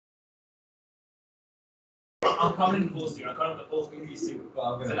I'm coming in full suit. I'm coming with the full 3D suit.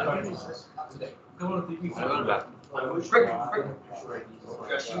 Well, I'm gonna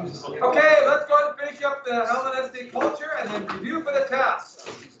Okay, let's go and finish up the Hellenistic culture and then review for the test.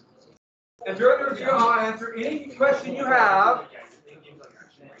 And during the review, I'll answer any question you have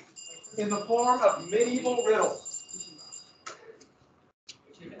in the form of medieval riddles.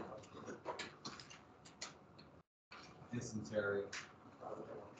 Dysentery.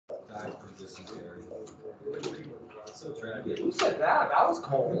 Died from dysentery. So tragic. Who said that? That was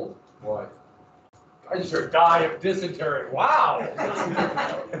cold. What? I just heard die of dysentery. Wow.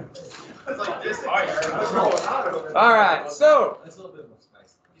 It's like this. All right, so That's a little bit more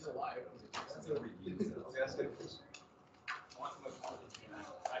spicy. He's alive. That's a review.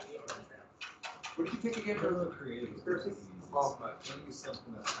 what did you think again? They're a little creative. Oh, Don't use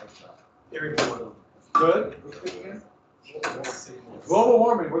something that's hyped up. good. Global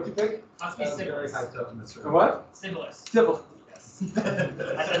warming. What'd you pick? Must be That's very syphilis. hyped up in this room. And what? Syphilis. Syphilis.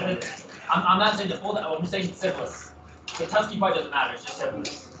 Yes. I'm not saying the full. I'm saying syphilis. The Tusky part doesn't matter. It's just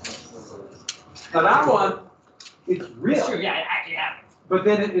syphilis. Now that one, it's real. It's true. Yeah, it actually happened. But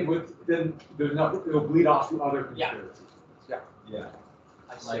then it would then there's nothing. It'll bleed off to other conspiracies. Yeah.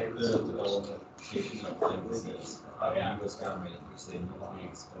 Like the development of places, Yeah. U.S. government, which they no longer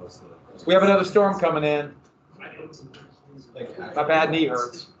exposed to. We have another storm coming in. Like, My bad knee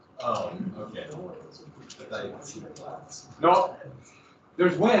hurts. Oh, okay. I thought you could see the clouds. No,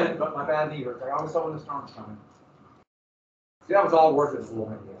 there's wind, but my bad knee hurts. I always saw when the storm's coming. See, that was all worth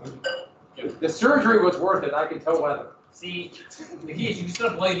it. The surgery was worth it. I can tell weather. See, the key is you just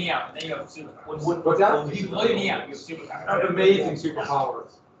gotta blow your knee out, and then you have superpowers. What's that? If you blow your knee out, you have I superpowers. have amazing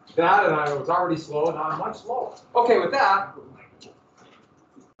superpowers. That and I was already slow, and now I'm much slower. Okay, with that,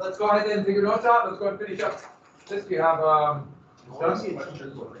 let's go ahead and figure notes out. Let's go ahead and finish up. This you have done?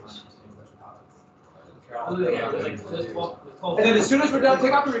 And then as soon as we're done,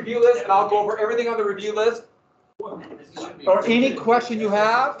 take out the review list, and I'll go over everything on the review list. Or any question you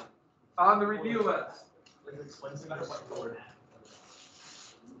have on the review list.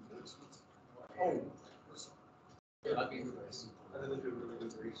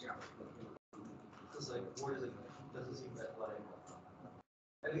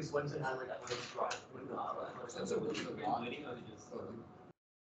 I think Swenson had like athletic drive.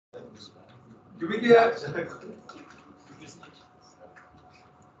 Do we get?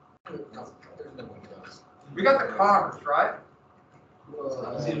 We got the commerce, right?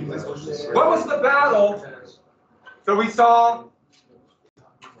 What was the battle? So we saw.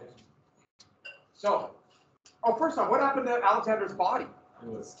 So, oh, first off, what happened to Alexander's body? It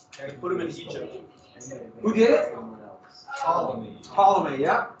was Put him in Egypt. Who did it? Ptolemy. Ptolemy,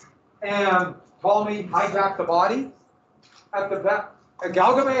 yeah. And Ptolemy hijacked the body at the back.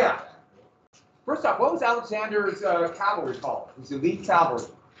 Galgamea. First off, what was Alexander's cavalry called? His elite cavalry.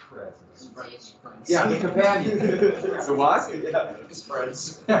 Yeah, his companion. The what? Yeah, his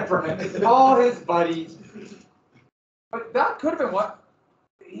friends. All his buddies. But that could have been what,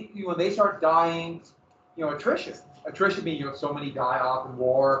 when they start dying, attrition. Attrition means, so many die off in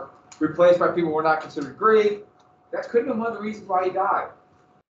war, replaced by people who were not considered great. That could have been one of the reasons why he died.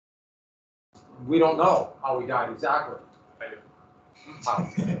 We don't know how he died exactly. I do. How?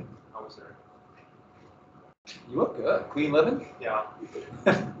 I was there. You look good. Clean living? Yeah.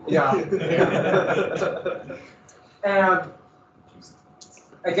 Yeah. And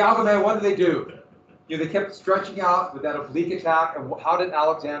at Galgamea, what did they do? They kept stretching out with that oblique attack. And how did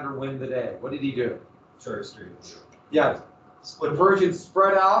Alexander win the day? What did he do? Church Street. Yes. The Persians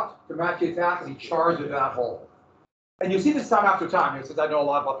spread out to match the attack, and he charged at that hole. And you see this time after time, since I know a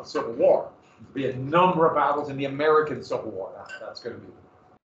lot about the Civil War. There'll be a number of battles in the American Civil War. That's going to be.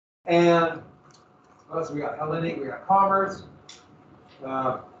 And what else? We got Hellenic, we got commerce,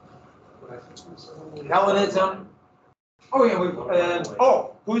 Hellenism. Oh yeah,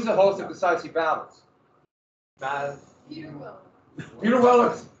 who's the host of decisive battles? Peter Will. Peter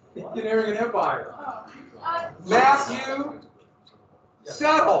Weller's Engineering Empire. Matthew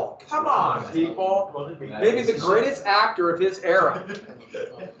Settle. Come on, people. Maybe the greatest actor of his era.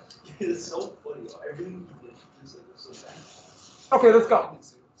 It's so funny. Everything he did is so bad. Okay, let's go.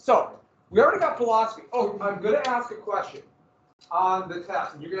 So, we already got philosophy. Oh, I'm going to ask a question on the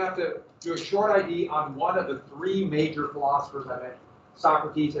test, and you're going to have to do a short ID on one of the three major philosophers I mentioned: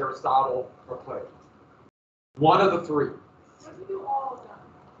 Socrates, Aristotle, or Plato. One of the three. What do you do all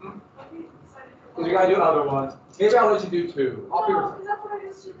of them? What do you decide to do? Because you got to do other ones. Maybe I'll let you do two. No, because that's what I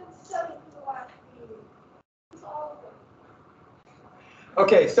used to do study for the last meeting. It's all of them.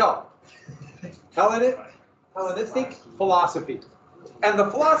 Okay, so Hellenistic philosophy. And the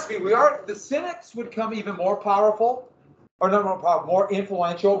philosophy, the cynics would come even more powerful, or not more powerful, more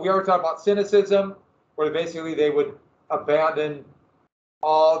influential. We already talked about cynicism, where basically they would abandon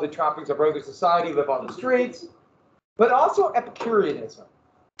all the trappings of regular society, live on the streets, but also Epicureanism.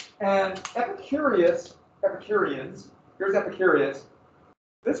 And Epicureans, here's Epicurus.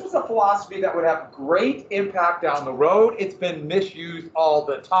 This was a philosophy that would have great impact down the road. It's been misused all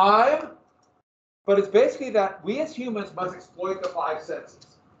the time. But it's basically that we as humans must exploit the five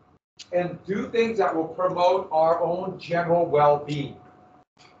senses and do things that will promote our own general well-being.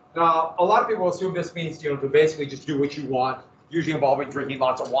 Now, a lot of people assume this means, to basically just do what you want, usually involving drinking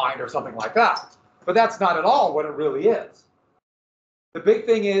lots of wine or something like that. But that's not at all what it really is. The big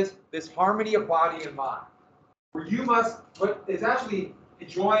thing is this harmony of body and mind, where you must, what is actually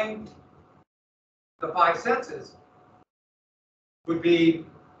enjoying the five senses would be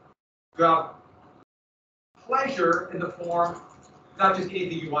pleasure in the form, not just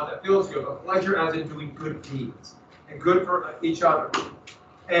anything you want that feels good, but pleasure as in doing good deeds and good for each other.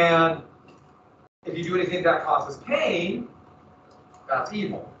 And if you do anything that causes pain, that's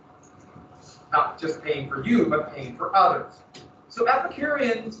evil. Not just pain for you, but pain for others. So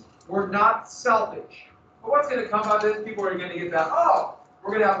Epicureans were not selfish. But what's going to come out of this? People are going to get that, oh, we're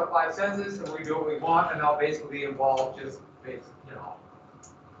going to have the five senses and we're going to do what we want, and that'll basically involve just,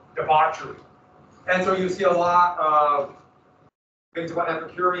 debauchery. And so you see a lot of things about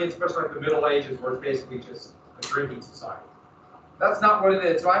Epicureans, especially like the Middle Ages, where it's basically just a drinking society. That's not what it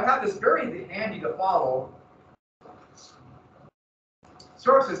is. So I have this very handy to follow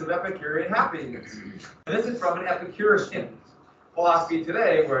sources of Epicurean happiness. And this is from an Epicurean philosophy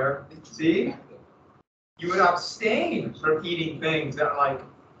today where, see, you would abstain from eating things that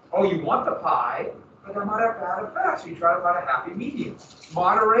oh, you want the pie, but they might have bad effects. You try to find a happy medium.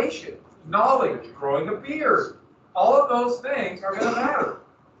 Moderation, knowledge, growing a beard. All of those things are going to matter.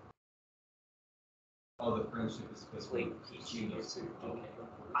 Oh, the friendship is supposed to be genius.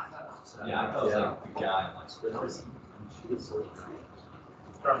 Yeah, I thought it was like the guy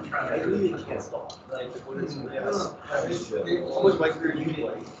I'm trying Almost like your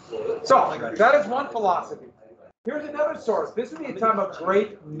unit. So, that is one philosophy. Here's another source. This would be a time of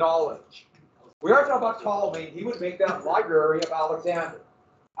great knowledge. We are talking about Ptolemy. He would make that library of Alexandria.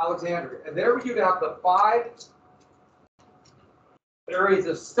 And there you'd have the 5 areas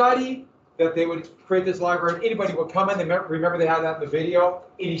of study that they would create this library. Anybody would come in. Remember they had that in the video.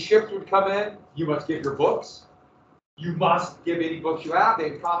 Any ships would come in. You must give your books. You must give any books you have.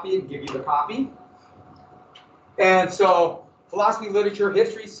 They'd copy it and give you the copy. And so philosophy, literature,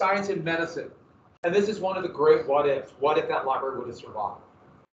 history, science, and medicine. And this is one of the great what ifs. What if that library would have survived?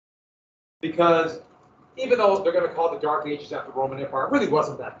 Because even though they're going to call it the Dark Ages after the Roman Empire, it really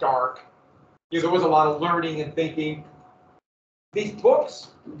wasn't that dark. There was a lot of learning and thinking. These books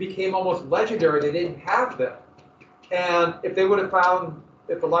became almost legendary. They didn't have them. And if they would have found,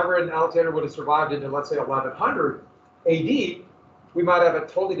 if the library in Alexandria would have survived into, let's say, 1100 AD, we might have a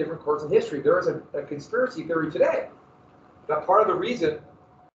totally different course in history. There is a conspiracy theory today that part of the reason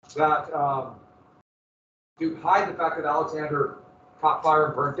that to hide the fact that Alexander caught fire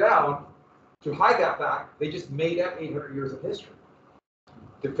and burned down, to hide that fact, they just made up 800 years of history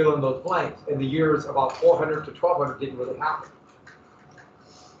to fill in those blanks. And the years about 400 to 1200 didn't really happen.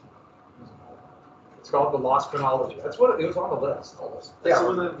 It's called the lost chronology. That's what it was on the list. Almost. That's Yeah,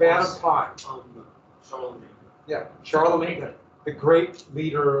 one of the bad of time. Charlemagne. Yeah, Charlemagne, the great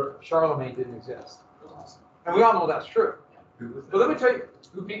leader Charlemagne didn't exist. And we all know that's true. But let me tell you,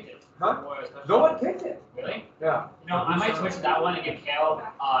 Who picked it? huh? No one picked it. Really? Yeah. I might switch to that one and give Kale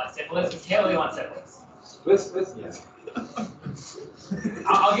syphilis, because Kale really wants syphilis. This.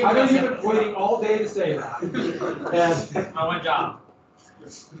 I'll give I know him you've been waiting all day to say that. And my one job.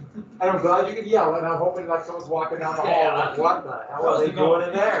 I'm glad you could yell, and I'm hoping like someone's walking down the hall, Yeah. like, what the hell are they doing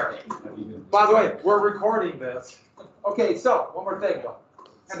in there? By the way, we're recording this. Okay, so, one more thing though.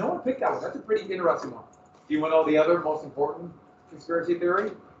 And no one picked that one. That's a pretty interesting one. Do you want to know the other most important conspiracy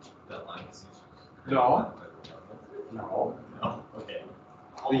theory? That line is No. No. No. Okay.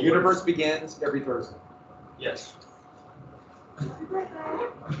 The universe begins every Thursday. Yes.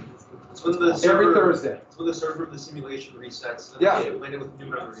 It's when the Every server, Thursday. it's when the server of the simulation resets and Yeah. they land it with new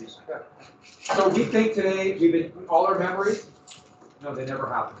memories. So we think today, all our memories, no, they never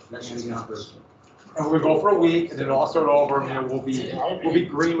happen. That's just on Thursday. And we'll go for a week, and then it'll all start over, and then we'll be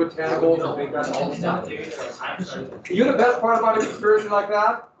green with tentacles and things like that. You know the best part about a conspiracy like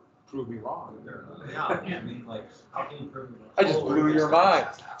that? Prove me wrong. Yeah, I mean, like, how can you prove it? I just blew your mind.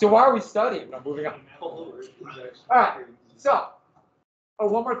 So why are we studying? I'm moving on. All right. So,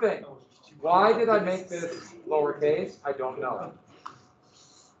 one more thing. Why did I make this lowercase? I don't know.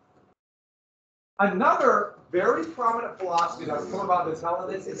 Another very prominent philosophy that was come about in this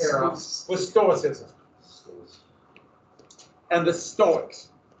Hellenistic era was Stoicism and the Stoics.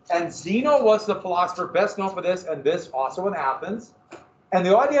 And Zeno was the philosopher best known for this, and this also in Athens. And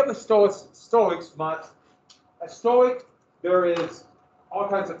the idea of the Stoics must, a Stoic, there is all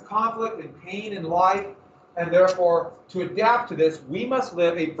kinds of conflict and pain in life, and therefore, to adapt to this, we must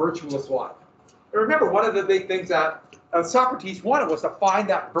live a virtuous life. And remember, one of the big things that Socrates wanted was to find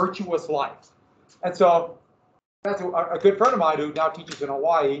that virtuous life. And so, that's a good friend of mine who now teaches in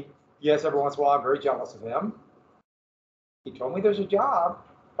Hawaii. Yes, every once in a while I'm very jealous of him. He told me there's a job.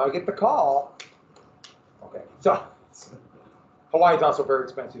 If I get the call. Okay, so Hawaii is also very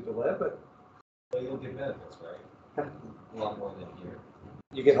expensive to live, but you'll get benefits, right? A lot more than here.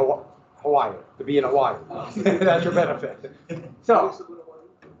 You get Hawaii to be in Hawaii. That's your benefit. So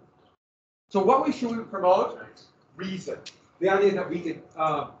what should we promote? Reason. The idea that we can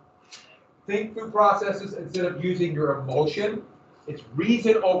think through processes instead of using your emotion. It's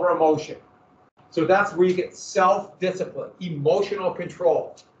reason over emotion. So that's where you get self-discipline, emotional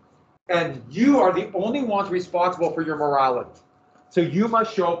control. And you are the only ones responsible for your morality. So you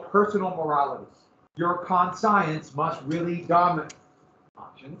must show personal morality. Your conscience must really dominate.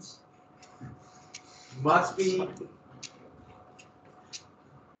 Conscience must be,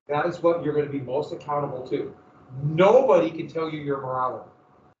 that is what you're going to be most accountable to. Nobody can tell you your morality.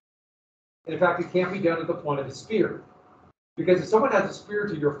 And in fact, it can't be done at the point of the spear. Because if someone has a spear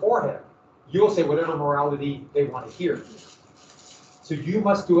to your forehead, you'll say whatever morality they want to hear. So you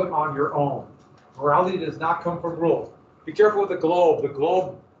must do it on your own. Morality does not come from rules. Be careful with the globe. The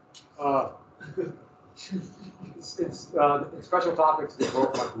globe, it's special topics that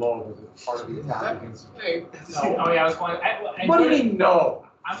broke my globe as part of the attack. Hey, no. Oh yeah, I was going. What do you mean, no?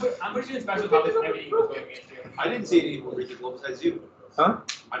 I'm pushing special topics everything was going into. I didn't see anyone break the globe besides you. Huh?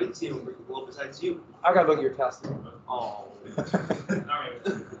 I didn't see anyone break the globe besides you. I gotta look at your test. Oh.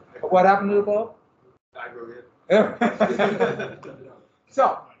 What happened to the globe? I broke it.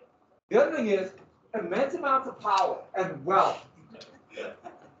 So, the other thing is, immense amounts of power and wealth.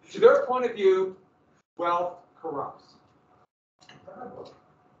 To their point of view, wealth corrupts.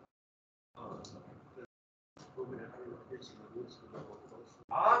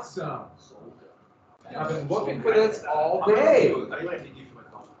 Awesome. I've been looking for this all day.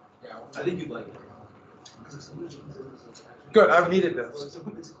 I think you'd like it. Good, I've needed this.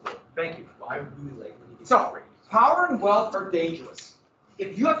 Thank you. I really like when you get So, power and wealth are dangerous.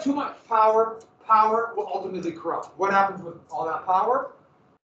 If you have too much power, power will ultimately corrupt. What happens with all that power?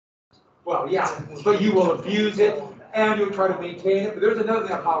 Well, yeah, but you will abuse it and you'll try to maintain it. But there's another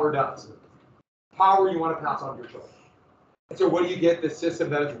thing that power does. Power you want to pass on to your children. And so what do you get? This system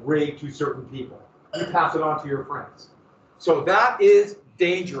that is rigged to certain people. You pass it on to your friends. So that is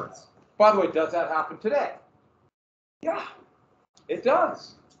dangerous. By the way, does that happen today? Yeah, it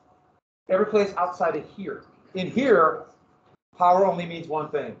does. Every place outside of here. In here, power only means one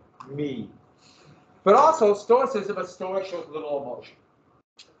thing, me. But also, Stoicism, a Stoic shows little emotion.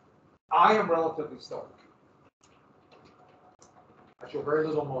 I am relatively Stoic. I show very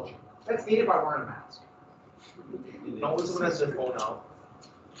little emotion. That's needed by wearing a mask. Not when someone has their phone out.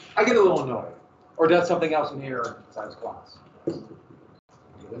 I get a little annoyed. Or does something else in here besides class. I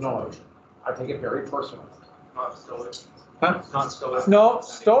get annoyed. I take it very personally. Not stoic. Huh? It's not stoic. No,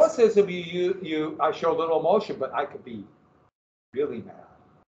 Stoicism, I show little emotion, but I could be really mad.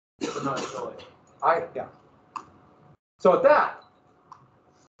 But not stoic. Yeah. So at that,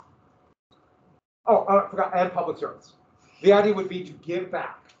 I forgot, and public service. The idea would be to give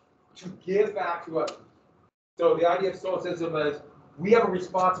back to others. So the idea of Stoicism is we have a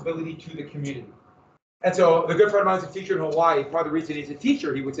responsibility to the community. And so the good friend of mine is a teacher in Hawaii. Part of the reason he's a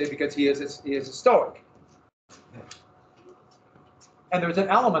teacher, he would say, because he is a Stoic. And there's an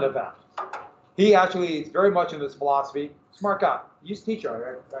element of that. He actually is very much in this philosophy. Smart guy. He's a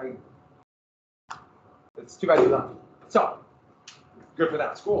teacher. It's too bad he's not. So, good for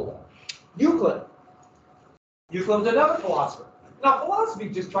that school, though. Euclid. Euclid was another philosopher. Now, philosophy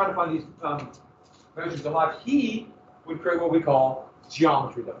just trying to find these measures of life. He would create what we call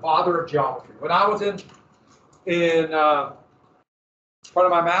geometry, the father of geometry. When I was in part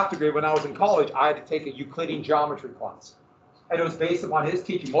of my math degree, when I was in college, I had to take a Euclidean geometry class. And it was based upon his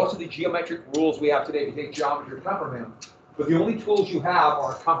teaching. Most of the geometric rules we have today, if you take geometry come from him, but the only tools you have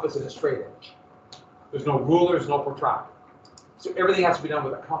are a compass and a straight edge. There's no ruler, there's no protractor. So everything has to be done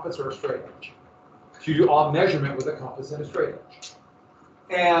with a compass or a straight edge. So you do all measurement with a compass and a straight edge.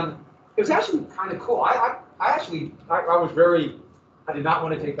 And it was actually kind of cool. I did not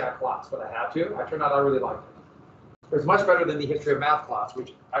want to take that class, but I had to. I turned out I really liked it. It was much better than the history of math class,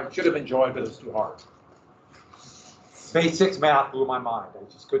 which I should have enjoyed, but it was too hard. Basic math blew my mind. I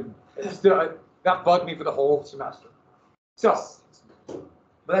just couldn't. That bugged me for the whole semester. So, but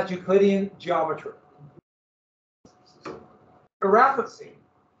that's Euclidean geometry. Eratosthenes,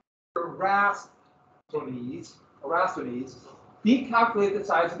 he calculated the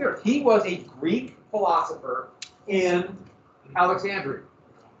size of the Earth. He was a Greek philosopher in Alexandria.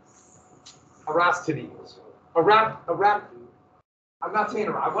 Eratosthenes. I'm not saying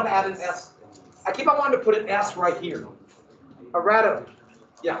it right. I want to add an S. I keep on wanting to put an S right here.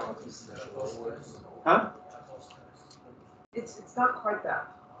 Yeah. Huh? It's not quite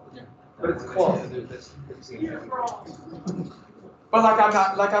that. But it's close. But like I'm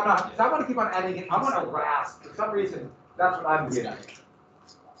not, because I want to keep on adding it. I want to rasp. For some reason, that's what I'm getting.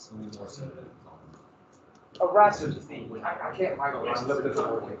 Eratosthenes. I can't, my lip isn't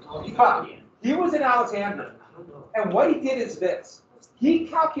working. But he was in Alexandria. And what he did is this. He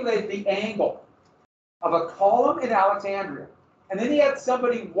calculated the angle of a column in Alexandria. And then he had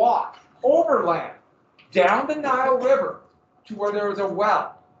somebody walk overland down the Nile River to where there was a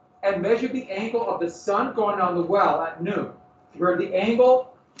well and measure the angle of the sun going on the well at noon. Where the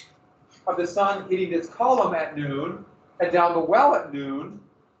angle of the sun hitting this column at noon and down the well at noon,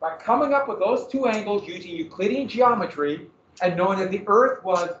 by coming up with those two angles using Euclidean geometry and knowing that the Earth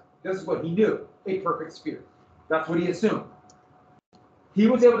was, this is what he knew, a perfect sphere. That's what he assumed. He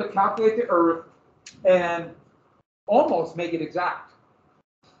was able to calculate the Earth and almost make it exact.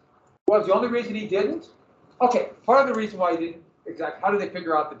 Was the only reason he didn't? Okay, part of the reason why he didn't exact, how did they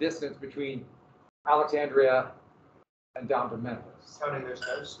figure out the distance between Alexandria and down to Memphis? Counting their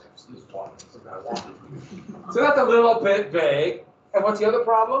steps. So that's a little bit vague. And what's the other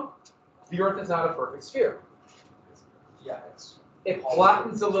problem? The Earth is not a perfect sphere. Yeah, It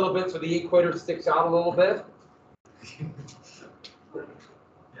flattens a little bit, so the equator sticks out a little bit.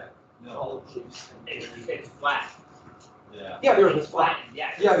 all It's flat. Yeah. Yeah, the Earth is flat.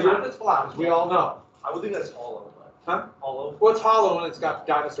 Yeah. Yeah, the Earth is flat, as we all know. I would think that's hollow. Huh? Hollow. Well, it's hollow and it's got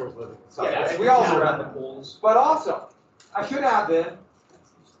dinosaurs living inside. Yeah, we all know around the that. poles. But also, I should add then,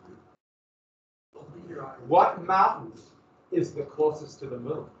 what mountain is the closest to the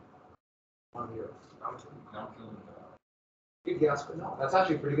moon on the Earth? Good guess, but no, that's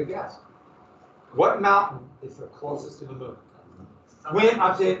actually a pretty good guess. What mountain is the closest to the moon? When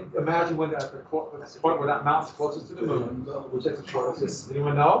I'm saying, imagine when at the point where that mountain's closest to the moon, which is the shortest. Does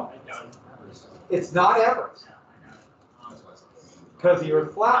anyone know? It's not Everest, because the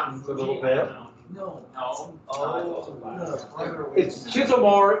Earth flattens a little bit. No. It's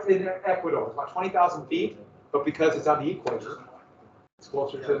Chiselmore in Ecuador. It's about 20,000 feet, but because it's on the equator, it's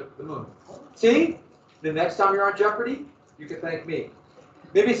closer to the moon. See? The next time you're on Jeopardy, you can thank me.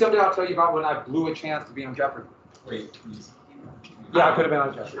 Maybe someday I'll tell you about when I blew a chance to be on Jeopardy. Wait, please. Yeah, I could have been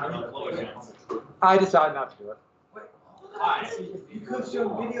on Jeopardy. How do you blow a chance? I decided not to do it. Why? You could show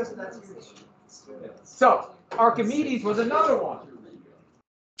videos of that too. So, Archimedes was another one.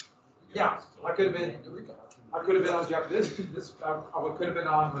 Yeah, I could have been on Jeopardy. I could have been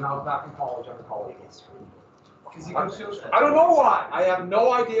on when I was back in college on the college list. Because you can show that. I don't know why. I have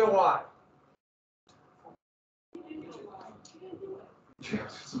no idea why. It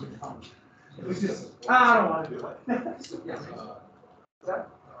was just, I don't want to do it. Yeah. What's that?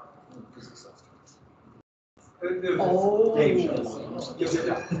 Oh. Game show.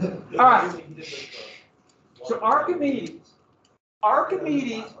 All right. So Archimedes,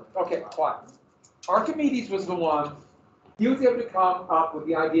 okay, quiet. Archimedes was the one, he was able to come up with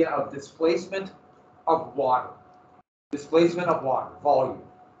the idea of displacement of water. Displacement of water, volume.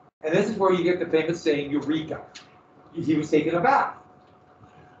 And this is where you get the famous saying, Eureka. He was taking a bath.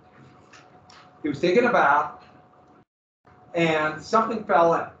 He was taking a bath, and something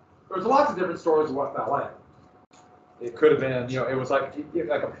fell in. There's lots of different stories of what fell in. It could have been, it was like it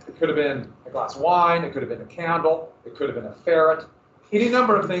could have been a glass of wine, it could have been a candle, it could have been a ferret. Any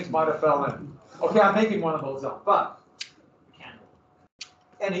number of things might have fell in. Okay, I'm making one of those up, but.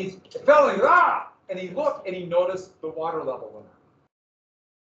 And he fell in, and he looked and he noticed the water level went up.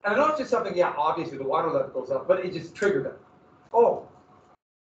 And I know it's just something, obviously the water level goes up, but it just triggered it. Oh,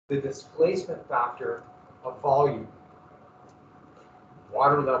 the displacement factor of volume.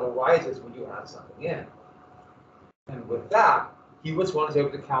 Water level rises when you add something in. And with that, he was one who was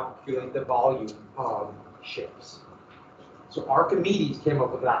able to calculate the volume of ships. So Archimedes came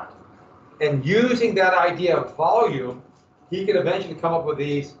up with that. And using that idea of volume, he could eventually come up with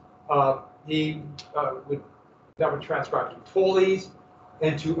these, that would transcribe to pulleys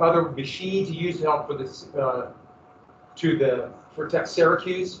and to other machines he used to help for this, protect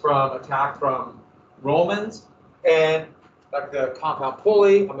Syracuse from attack from Romans. And like the compound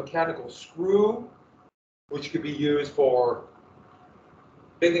pulley, a mechanical screw, which could be used for,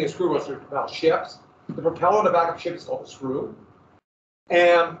 big thing a screw was to propel ships. The propeller in the back of ship is called a screw.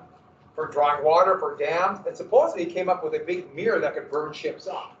 And for drawing water, for dams, and supposedly he came up with a big mirror that could burn ships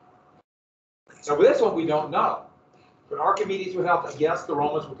up. Now with this one, we don't know. But Archimedes would help, yes, the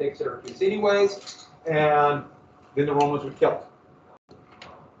Romans would take Syracuse anyways, and then the Romans would kill him.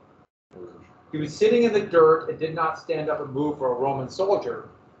 He was sitting in the dirt and did not stand up and move for a Roman soldier,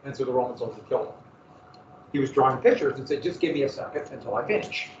 and so the Roman soldier killed him. He was drawing pictures and said, just give me a second until I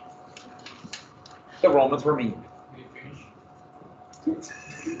finish. The Romans were mean.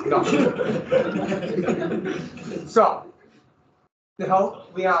 No. So,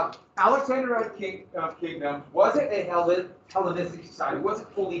 we have Alexander Kingdom wasn't a Hellenistic society. It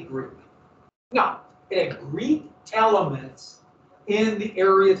wasn't fully Greek. No, it had Greek elements in the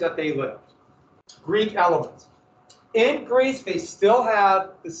areas that they lived. Greek elements. In Greece, they still had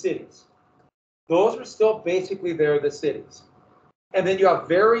the cities. Those were still basically the cities. And then you have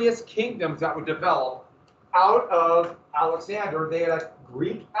various kingdoms that would develop out of Alexander. They had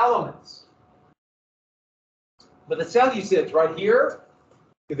Greek elements. But the Seleucids right here,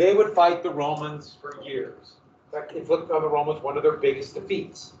 they would fight the Romans for years. In fact, inflicted on the Romans one of their biggest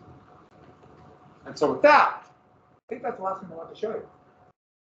defeats. And so with that, I think that's the last thing I want to show you.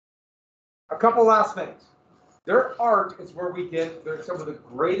 A couple last things. Their art is where we get some of the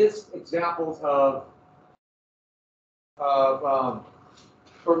greatest examples of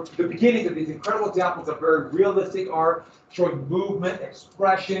or the beginning of these incredible examples of very realistic art, showing movement,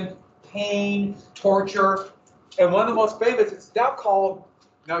 expression, pain, torture. And one of the most famous, it's now called,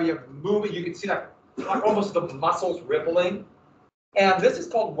 now you have movement, you can see like almost the muscles rippling. And this is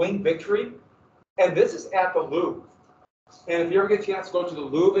called Winged Victory. And this is at the Louvre. And if you ever get a chance to go to the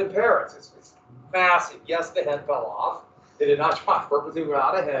Louvre in Paris, it's massive. Yes, the head fell off. They did not try purposely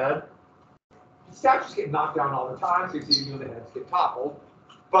without a head. The statues get knocked down all the time, so you see the heads get toppled.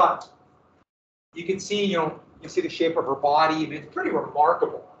 But you can see, you see the shape of her body. I mean, it's pretty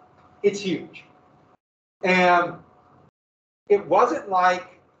remarkable. It's huge. And it wasn't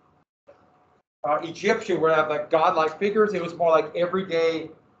like Egyptian, where they have like godlike figures. It was more like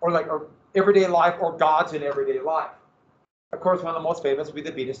everyday, or everyday life, or gods in everyday life. Of course, one of the most famous would be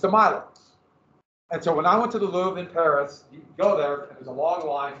the Venus de Milo. And so when I went to the Louvre in Paris, you go there, and there's a long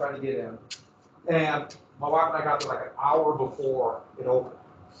line trying to get in. And my wife and I got there like an hour before it opened.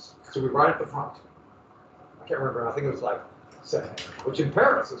 So we were right at the front. I can't remember, I think it was like 7 a.m., which in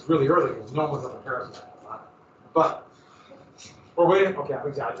Paris is really early because no one's up in Paris at that time. But we're waiting, okay, I'm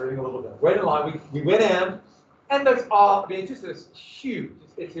exaggerating a little bit. Wait in line, we went in, and there's all, I mean, it's just this huge,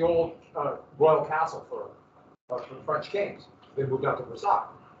 it's the old royal castle for the French kings. They moved out to Versailles.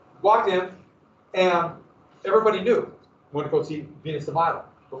 Walked in, and everybody knew we wanted to go see Venus de Milo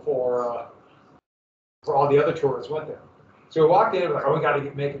before all the other tourists went there. So we walked in and we're like, oh, we got to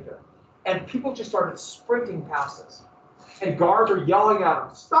make it there. And people just started sprinting past us. And guards are yelling at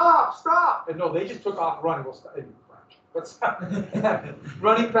them, stop, stop. And no, they just took off running. Well, in French, but stop.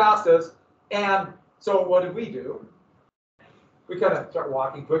 Running past us. And so what did we do? We kind of start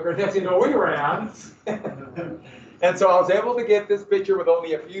walking quicker. Next thing you know, we ran. And so I was able to get this picture with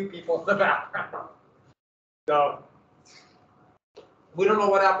only a few people in the background. So we don't know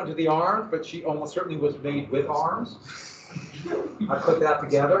what happened to the arms, but she almost certainly was made with arms. I put that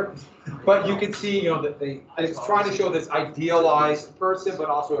together. But you can see, that it's trying to show this idealized person, but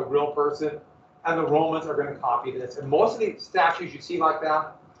also a real person. And the Romans are going to copy this. And most of the statues you see like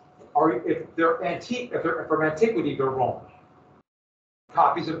that are, if they're antique, if they're from antiquity, they're Roman.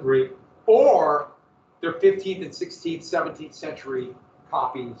 Copies of Greek, or they're 15th and 16th, 17th century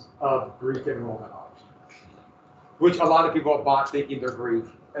copies of Greek and Roman art, which a lot of people have bought thinking they're Greek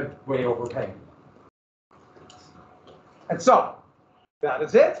and way overpaying. And so, that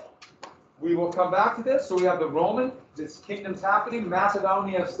is it. We will come back to this. So we have the Roman, this kingdom's happening.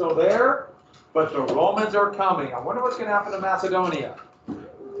 Macedonia is still there, but the Romans are coming. I wonder what's going to happen to Macedonia.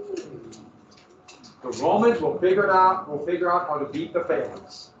 The Romans will figure it out. Will figure out how to beat the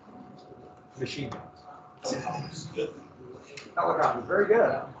phalanx. Machine guns. Helicopter, very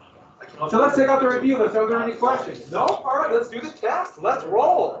good. So let's take out the review. Let's know if there are any questions. No? All right, let's do the test. Let's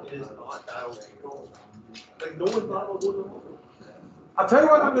roll. It is not that way. Like no one thought about doing it. I'll tell you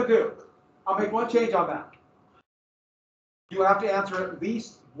what I'm going to do. I'll make one change on that. You have to answer at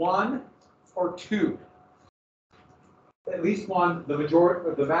least one or two. At least one, the majority,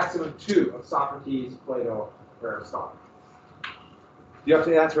 or the maximum two of Socrates, Plato, Aristotle. You have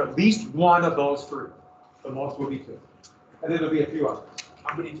to answer at least one of those three. The most will be two. And then there'll be a few others.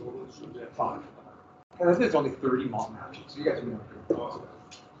 How many total should there? 5. And this is only 30 malt matches, so you guys are doing pretty close.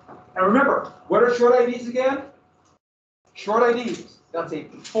 And remember, what are short IDs again? Short IDs. That's a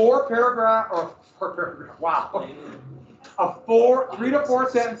 4-paragraph, or 4-paragraph, wow. A 3 to 4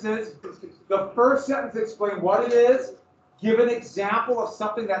 sentences. The first sentence explain what it is, give an example of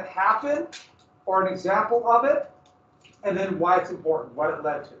something that happened, or an example of it, and then why it's important, what it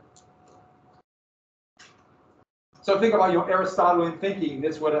led to. So think about Aristotelian thinking.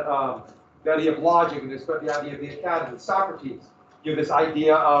 This would the idea of logic, and this the idea of the academy, Socrates. You have this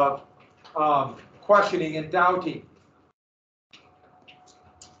idea of questioning and doubting,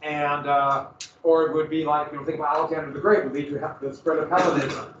 and or it would be like think about Alexander the Great would lead to the spread of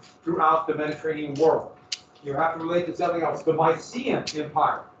Hellenism throughout the Mediterranean world. You have to relate to something else, the Mycenaean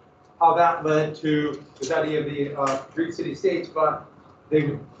Empire, how that led to this idea of the Greek city-states, but they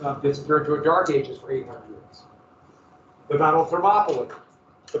would disappear into a dark ages for 800 years. The Battle of Thermopylae,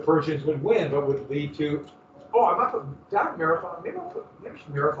 the Persians would win, but would lead to, I'm not putting that marathon, maybe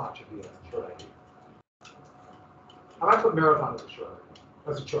marathon should be a short idea. I might put marathon as a short idea.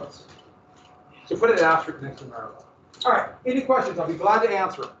 That's a choice. So put an asterisk next to marathon. All right, any questions? I'll be glad to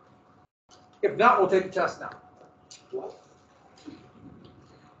answer them. If not, we'll take the test now.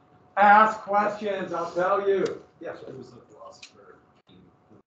 Ask questions, I'll tell you. Yes, sir. Who was the philosopher?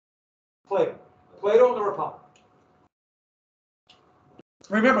 Plato. Plato and the Republic.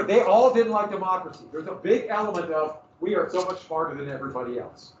 Remember, they all didn't like democracy. There's a big element of we are so much smarter than everybody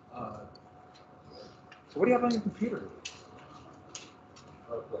else. So what do you have on your computer?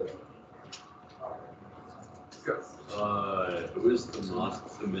 Good. Who is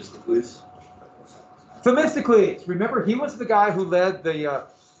Themistocles? Themistocles. Remember, he was the guy who led the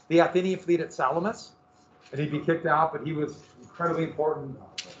Athenian fleet at Salamis, and he'd be kicked out, but he was incredibly important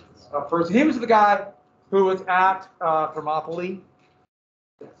person. He was the guy who was at Thermopylae.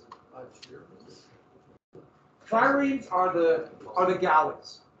 Triremes are the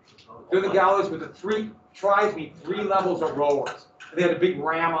galleys. They're the galleys with the three levels of rowers. They had a big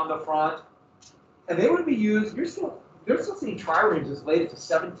ram on the front, and they would be used. They're still seeing triremes as late as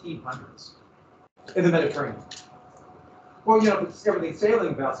the 1700s in the Mediterranean. Well, everything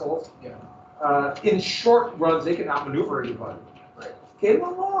sailing vessels. Yeah. In short runs, they can outmaneuver anybody. Right. Okay, in the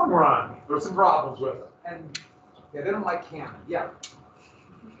long run, there's some problems with it, and they don't like cannon. Yeah.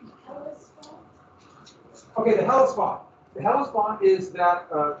 Okay, the Hellespont. The Hellespont is that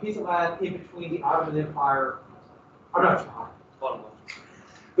piece of land in between the Ottoman Empire. I'm not sure.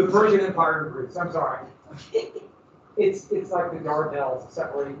 The Persian Empire and Greece. I'm sorry. It's like the Dardanelles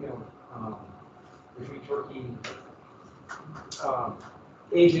separating, between Turkey,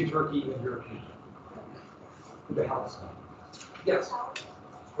 Asian Turkey and European. The Hellespont. Yes.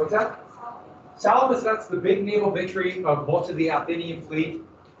 What's that? Salamis. That's the big naval victory of most of the Athenian fleet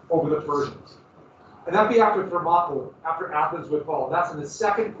over the Persians. And that'd be after Thermopylae, after Athens would fall. That's in the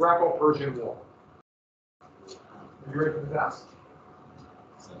Second Greco-Persian War. Are you ready for the test?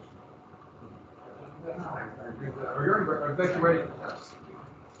 Are you ready for the test?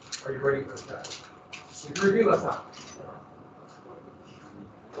 Are you ready for the test? You can review this now.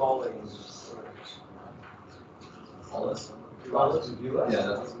 Yeah,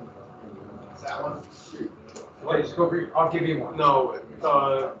 that's That one? Wait, just go read. I'll give you one. No,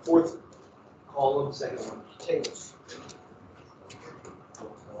 fourth column, second one. Tables.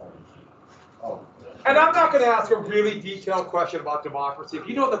 And I'm not going to ask a really detailed question about democracy. If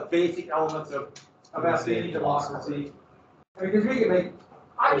you know the basic elements of Athenian democracy, because we can make,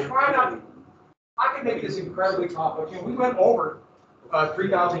 I can make this incredibly complex. We went over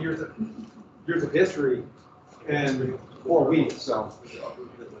 3,000 years of history in 4 weeks. So,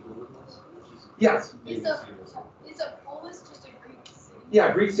 yes. Is a polis just a Greek city?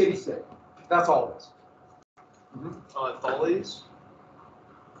 Yeah, Greek city-state. That's all it is. Thales?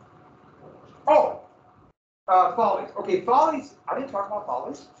 Oh, follies. Okay, follies. I didn't talk about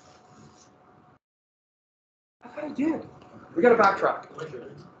follies. I thought I did. We got to backtrack.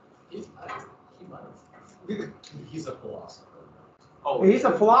 He's a philosopher. Oh, He's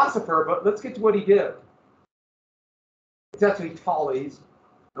a philosopher, but let's get to what he did. It's actually Thales.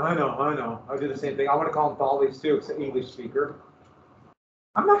 I know. I do the same thing. I want to call him Thales too, because an English speaker.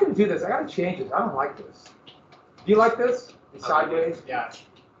 I'm not going to do this. I got to change it. I don't like this. Do you like this? It's sideways? Yeah.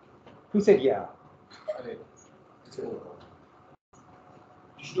 Who said yeah? I did. You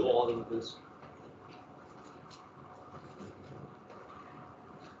should do all of this.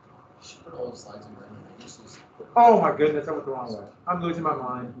 You should put all the slides in there. Oh my goodness, I went the wrong way. I'm losing my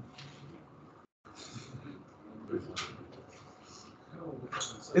mind.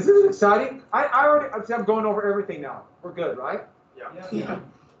 Isn't it exciting? I'm going over everything now. We're good, right? Yeah.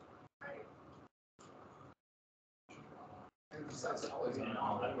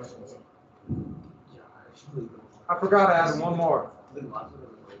 I forgot I added one more.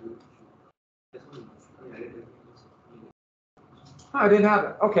 I didn't have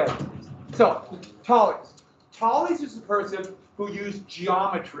it. Okay. So, Tallies. Tallies is a person who used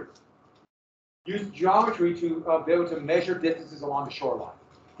geometry. Used geometry to be able to measure distances along the shoreline.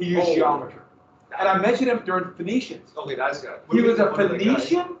 He used geometry. And I mentioned him during Phoenicians. Okay, that's good. He was a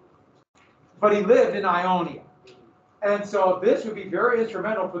Phoenician, but he lived in Ionia. And so this would be very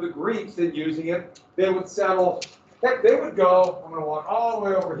instrumental for the Greeks in using it. They would settle, heck, they would go, I'm going to walk all the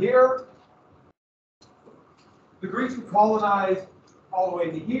way over here. The Greeks would colonize all the way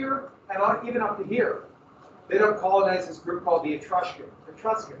to here, and even up to here. They'd have colonized this group called the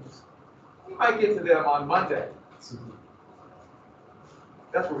Etruscans. We might get to them on Monday.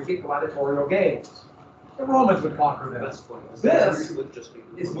 That's where we get gladiatorial games. The Romans would conquer them. That's funny. This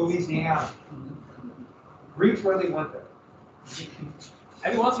is Louisiana. Greeks really went there.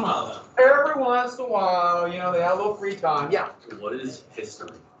 Every once in a while, though. Every once in a while, you know, they had a little free time. Yeah. What is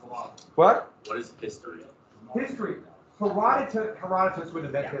history? What? What is history? History. Herodotus would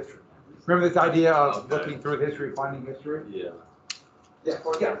invent history. Remember this idea of looking through history, finding history? Yeah. Yeah.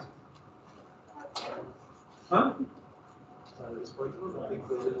 Well, yes. Huh?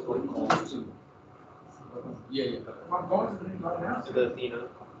 Yeah, yeah. I'm going to the thing right now. To the Athena.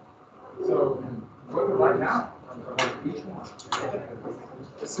 So, what would right now? Each one.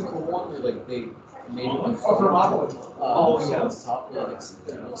 It's a cool one where like they made it like Oh, Thermopylae. yeah, it's top, yeah, like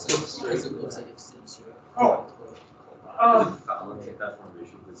it looks like because it looks like it's straight. Oh. That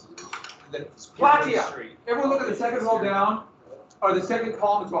formation, this is. Platia. Everyone look at the second row down, or the second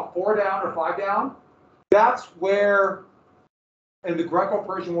column is about 4 down or 5 down. That's where, in the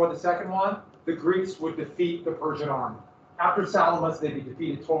Greco-Persian War, the second one, the Greeks would defeat the Persian army. After Salamis, they'd be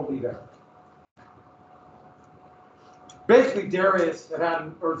defeated totally there. Basically, Darius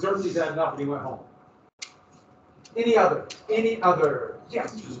or Xerxes had enough and he went home. Any other?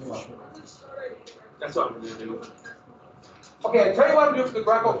 Yes. That's what I'm gonna do. Okay, I'll tell you what I'm doing for the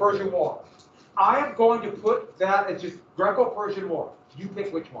Greco-Persian War. I am going to put that as just Greco-Persian War. You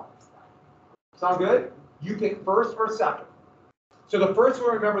pick which one. Sound good? You pick first or second. So the first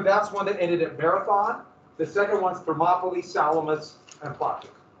one, remember, that's one that ended at Marathon. The second one's Thermopylae, Salamis, and Platia.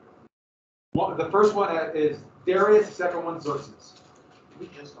 The first one is Darius, the second one's Xerxes. We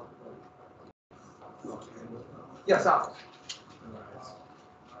just talked about. Yes, Alex.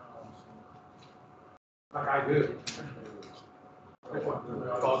 Like I do. Which one?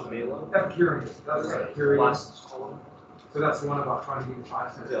 Epicurus. That's Epicurus. So that's the one about trying to get the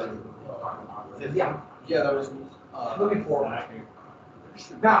 5 cents. Yeah. Yeah, that was Looking forward.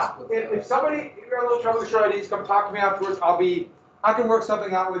 Now, if somebody, you're a little trouble with your IDs, come talk to me afterwards. I can work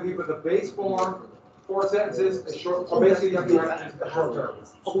something out with you, but the base form, 4 sentences, a short, so basically you have to write a short term.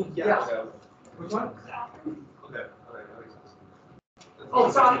 Oh, Yeah. Which one? Okay.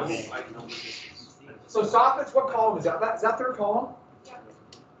 Oh, Sophist. So Sophists, what column is that? Is that their column?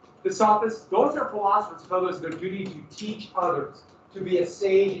 The Sophists, those are philosophers, fellows, their duty to teach others, to be a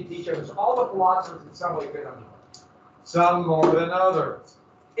sage and teach others. All the philosophers in some way fit under them. Some more than others.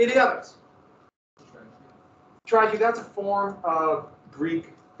 Any others? Tragedy, that's a form of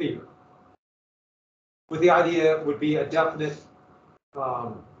Greek theater. With the idea would be a definite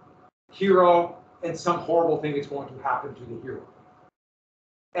hero and some horrible thing is going to happen to the hero.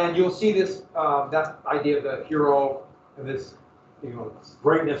 And you'll see this, that idea of the hero and this,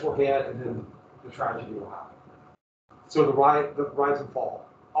 greatness will hit and then the tragedy will happen. So the rise and fall,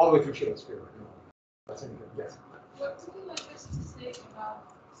 all the way through Shakespeare. That's anything, yes. What do you like us to say about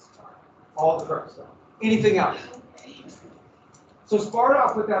Sparta? All the correct stuff. Anything else? So Sparta,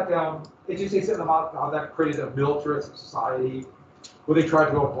 I'll put that down. It just says something about how that created a militaristic society where they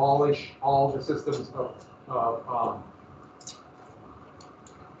tried to abolish all the systems of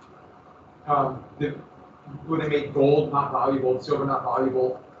where they made gold not valuable and silver not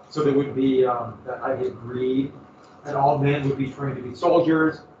valuable, so there would be that idea of greed, and all men would be trained to be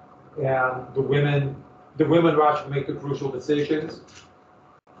soldiers, and the women would actually make the crucial decisions.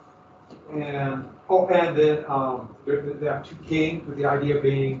 And then they have 2 kings, with the idea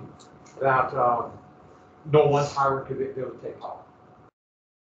being that no one tyrant could be able to take power.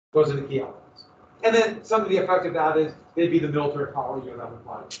 Those are the key elements. And then some of the effect of that is they'd be the military power, that would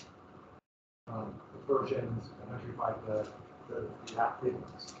fight the Persians, and actually fight the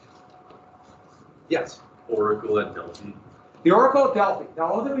Athenians. Yes? Oracle at Delphi. The Oracle of Delphi. Now,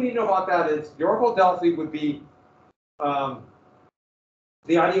 the only thing we need to know about that is the Oracle of Delphi would be,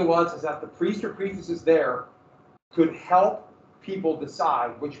 the idea is that the priest or priestesses there could help people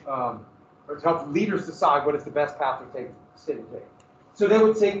decide which, or to help leaders decide what is the best path to take city take. So they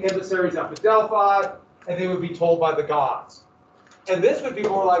would take emissaries up to Delphi, and they would be told by the gods. And this would be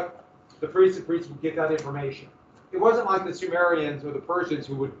more like the priests would get that information. It wasn't like the Sumerians or the Persians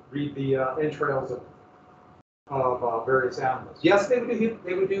who would read the entrails of various animals. Yes, they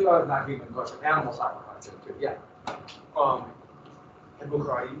would do not human, but animal sacrifices too. Yeah.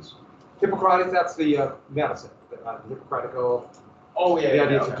 Hippocrates. Hippocrates, that's the medicine, the Hippocratic oath. Oh, yeah. The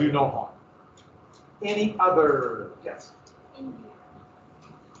idea is to do no harm. Any other? Yes. India.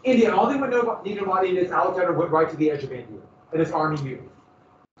 India. Only one knew about India is Alexander went right to the edge of India, and his army knew.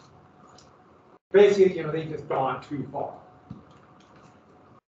 Basically, they just gone too far.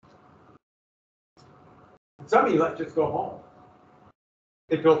 Some of you let just go home.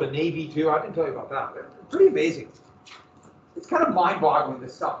 They built a navy too. I didn't tell you about that. They're pretty amazing. It's kind of mind-boggling the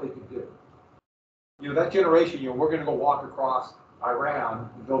stuff they could do. That generation. We're going to go walk across Iran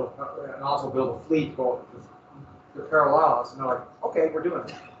and and also build a fleet to parallel us, and they're like, okay, we're doing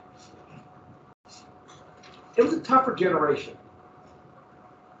it. It was a tougher generation.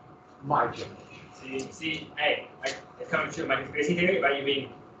 My generation. See, hey, it's coming true. My conspiracy theory about you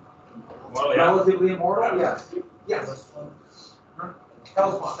being immortal, yeah. Relatively immortal? Yes. Yes.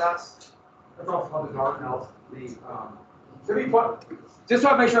 Hellespont, that's also called the Dark Elves. Just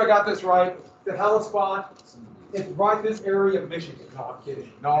want to make sure I got this right. The Hellespont, it's right this area of Michigan. No, I'm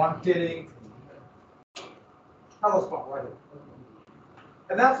kidding. No, I'm kidding. Hellespont, right here.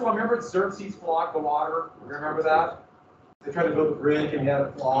 And that's why, remember Xerxes flogged the water? Remember that? They tried to build a bridge and had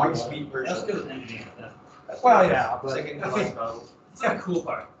it flogged. That's good as engineering. Well, yeah, but Second to last battle. It's not a cool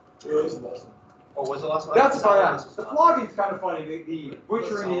part. Oh, was the last one? that's the part. The flogging is kind of funny. The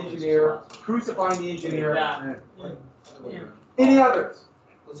butchering the engineer, crucifying the engineer. Yeah. Any others?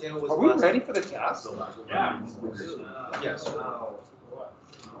 Luciano was Are we last- ready for the test? Yeah. Yes.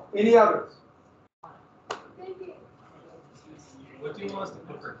 Any others? Thinking. What do you want us to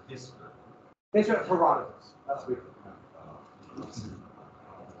put for history? Thanks for Herodotus. That's weird.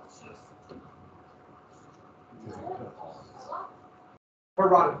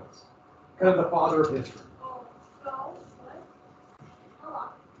 Herodotus, kind of the father of history. Oh, what? Hello.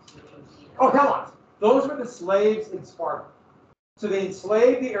 Oh, Helots. Those were the slaves in Sparta. So they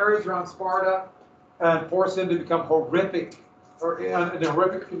enslaved the areas around Sparta and forced them to become horrific, or in a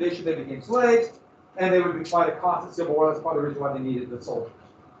horrific condition. They became slaves, and they would fight a constant civil war. That's part of the reason why they needed the soldiers.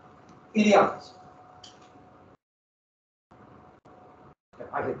 Any others?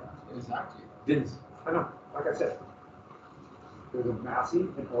 I did that. Exactly. Didn't. I know. Like I said, there's a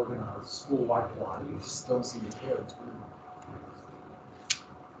massive and organized school-wide plot. You just don't see the hair.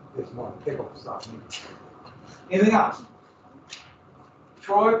 It's more pickle stuff. Anything else?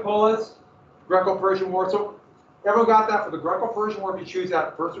 Troy, Polis, Greco-Persian War. So everyone got that for the Greco-Persian War? If you choose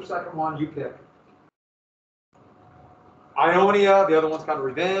that first or second one, you pick. Ionia, the other one's kind of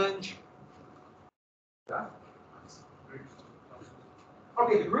revenge. Okay.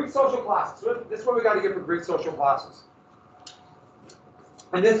 Okay, the Greek social classes. So this is what we got to get for Greek social classes.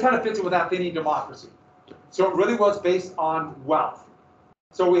 And this kind of fits in with Athenian democracy. So it really was based on wealth.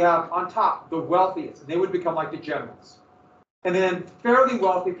 So we have on top the wealthiest, and they would become like the generals. And then fairly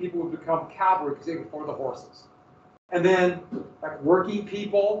wealthy people would become cavalry because they could afford the horses. And then like working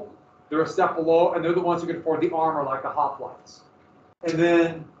people, they're a step below, and they're the ones who can afford the armor like the hoplites. And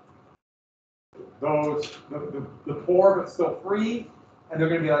then those the poor but still free, and they're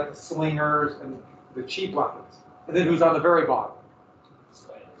going to be like the slingers and the cheap weapons. And then who's on the very bottom?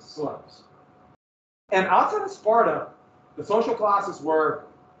 Slaves. And outside of Sparta, the social classes were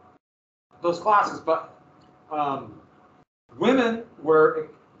those classes, but women were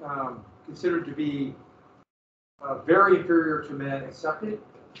considered to be very inferior to men, except in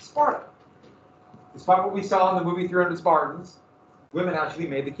Sparta. Despite what we saw in the movie 300 Spartans, women actually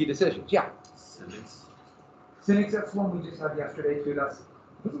made the key decisions. Yeah. Cynics. Cynics, that's one we just had yesterday too. Was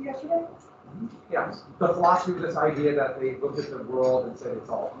it yesterday? Yes. The philosophy of this idea that they looked at the world and said it's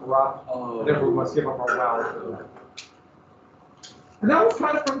all corrupt, and therefore we must give up our wealth. And that was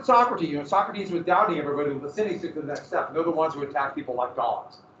kind of from Socrates. Socrates was doubting everybody, but the cynics took the next step. They're the ones who attack people like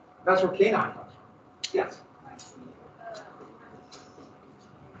dogs. That's where canine comes from. Yes.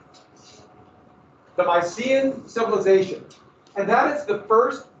 The Mycenaean civilization. And that is the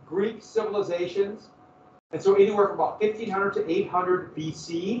first Greek civilizations. And so anywhere from about 1500 to 800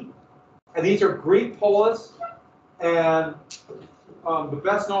 BC. And these are Greek polis. And the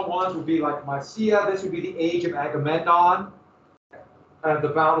best known ones would be like Mycia. This would be the age of Agamemnon and the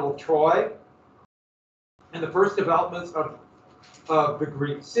Battle of Troy. And the first developments of the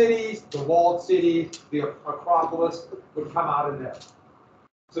Greek cities, the walled cities, the Acropolis would come out in there.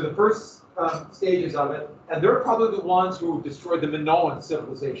 So the first stages of it, and they're probably the ones who destroyed the Minoan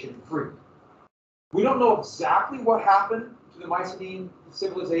civilization in Crete. We don't know exactly what happened to the Mycenaean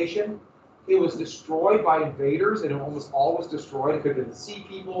civilization. It was destroyed by invaders, and it almost all was destroyed. It could have been the Sea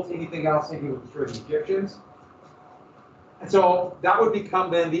Peoples, anything else, maybe it would destroy the Egyptians. And so that would become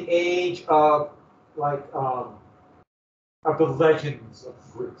then the age of the legends of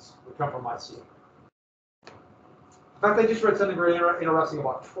Greece that come from Mycenae. In fact, I just read something very interesting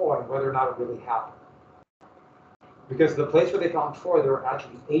about Troy and whether or not it really happened. Because the place where they found Troy, there were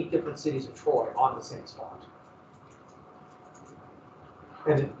actually 8 different cities of Troy on the same spot.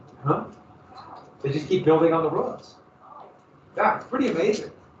 And they just keep building on the ruins. Yeah, it's pretty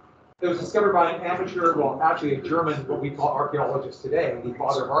amazing. It was discovered by an amateur, well, actually a German, what we call archaeologist today, the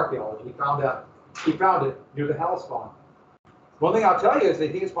father of archaeology. He found it near the Hellespont. One thing I'll tell you is they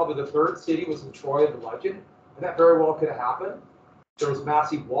think it's probably the 3rd city was in Troy of the legend, and that very well could have happened. There was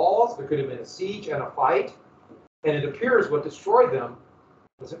massive walls, there could have been a siege and a fight, and it appears what destroyed them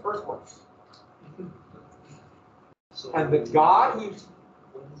was an earthquake.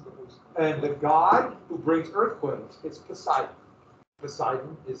 And the god who brings earthquakes is Poseidon.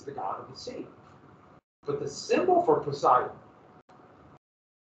 Poseidon is the god of the sea. But the symbol for Poseidon,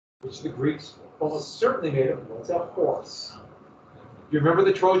 which the Greeks almost certainly made it, was a horse. You remember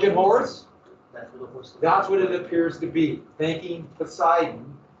the Trojan horse? That's what it appears to be, thanking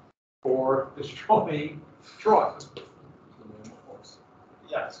Poseidon for destroying Troy.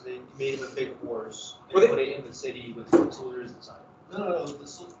 Yeah, so they made him a big horse and Well, put it in the city with soldiers inside. No,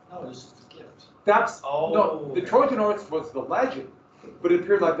 this is just a gift. No, the Trojan horse was the legend, but it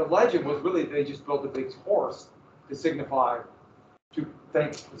appeared like the legend was really they just built a big horse to signify, to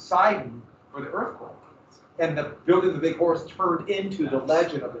thank Poseidon for the earthquake. And the building the big horse turned into the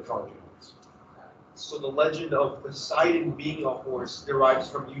legend of the Trojan horse. So the legend of Poseidon being a horse derives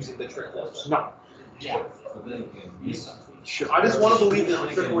from using the trick horse. No. Yeah. Sure. I just want to believe that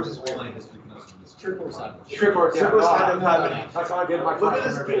the trick horse is real. Trick horse. Trick horse, yeah. Trick horse had them No, happening. that's how I get my Look at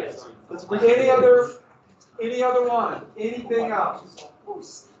this question. face. Let's bring Any other one? Anything else?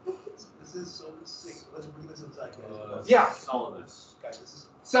 This is so sick. Let's bring this inside, guys. Yeah. Salamis. Guys, this is.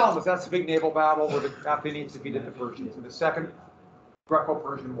 Salamis, that's the big naval battle where the Athenians defeated the Persians in the Second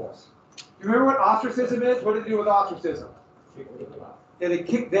Greco-Persian War. You remember what ostracism is? What did they do with ostracism? Yeah, they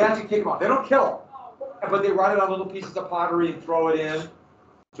actually kick them out. They don't kill them, but they write it on little pieces of pottery and throw it in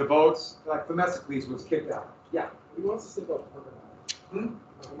the boats. Like Themistocles was kicked out. Yeah. He wants to say about Pergamon.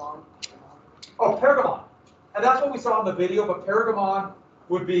 Pergamon. Oh, Pergamon. And that's what we saw in the video, but Pergamon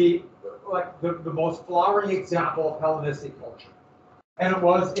would be like the most flowering example of Hellenistic culture. And it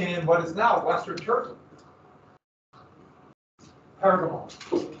was in what is now Western Turkey. Pergamon.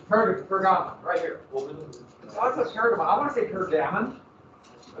 Pergamon, right here. So that's a Pergamon. I want to say Pergamon.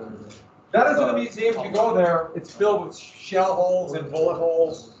 That is in the museum. If you go there, it's filled with shell holes and bullet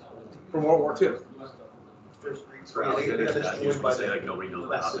holes from World War II. There's Greeks. For They elevators, got that destroyed usually by say the like nobody knows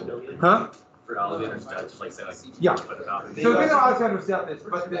about it. Macedonian. Huh? For elevators, that just like say like. Yeah. Put it out. So the thing I always understand is,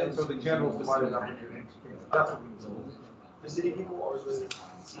 but then, so the generals divided up. That's what we do. The city people or the.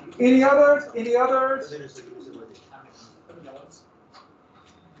 Any others? Any others? They're just like,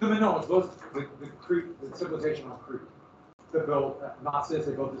 The Minoans, those, the Crete, the civilization on Crete. They built, Nazis,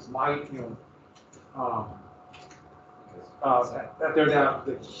 they built this might, that they're now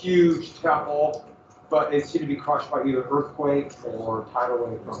the huge temple, but it seemed to be crushed by either earthquake or tidal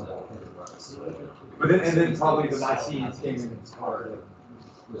wave from the volcano. But then, and then probably the Mycenaeans came in and started it.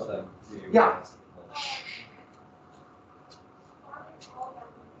 Yeah.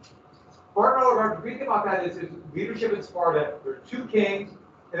 Sparta, the reason about that is leadership in Sparta, there are 2 kings,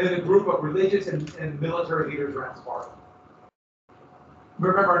 and then a group of religious and military leaders around Sparta.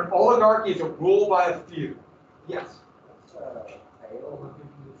 Remember, an oligarchy is a rule by a few. Yes. I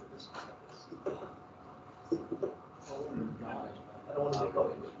don't want to make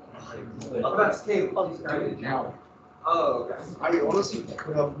up. Oh, that's Caleb. He's got it now. Oh, okay. I honestly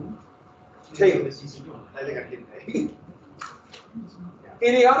Caleb. I think I can pay.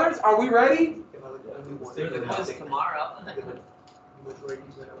 Any others? Are we ready? Tomorrow.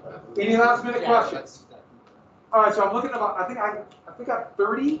 Any last minute questions? All right, so I'm looking about. I think I have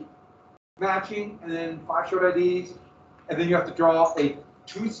 30 matching, and then 5 short IDs, and then you have to draw a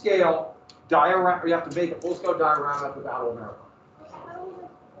 2-scale diorama. You have to make a full-scale diorama of the Battle of Marathon.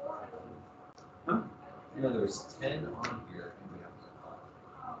 Huh? You know, there's 10 on here, and we have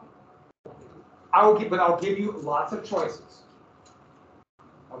to. I'll give you lots of choices.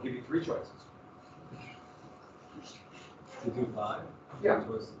 I'll give you 3 choices. To do 5? Yeah.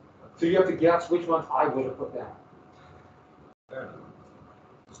 So you have to guess which ones I would have put down. Fair enough.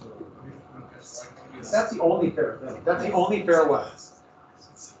 That's the only fair thing. That's the only fair way.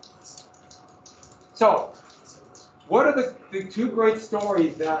 So, what are the two great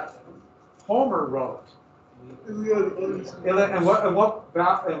stories that Homer wrote? And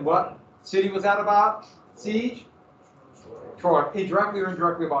what city was that about? Siege? Troy. Indirectly or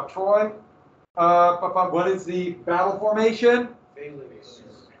indirectly about Troy. But what is the battle formation?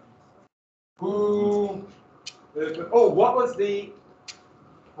 Who? Oh, what was the?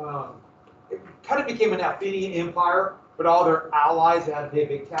 It kind of became an Athenian empire, but all their allies had to pay a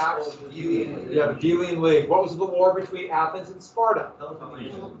big tax. Yeah, the Delian League. What was the war between Athens and Sparta?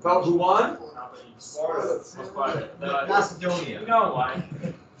 Who won? Macedonia. You know why?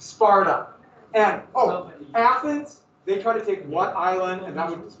 Sparta. And Athens. They tried to take one island, and that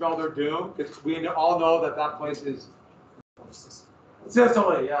would spell their doom, because we all know that that place is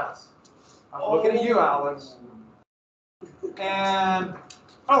Sicily. Yes. I'm looking at you, Alex. And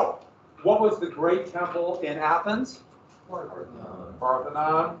what was the great temple in Athens?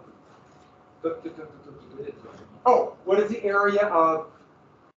 Parthenon. Oh, what is the area of?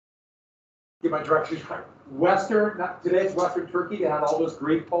 Get my directions right. Western, not today's Western Turkey. They had all those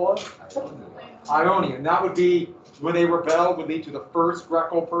Greek poets. Ionia, and that would be when they rebelled, would lead to the first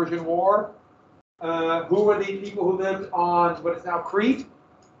Greco-Persian War. Who were the people who lived on what is now Crete?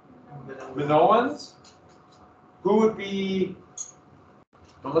 Minoans. Who would be?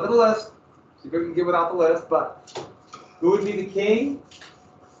 Don't look at the list. See if we can get without the list. But who would be the king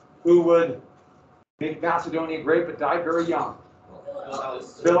who would make Macedonia great, but died very young?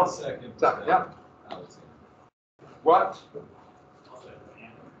 Philip. Second. Yep. What?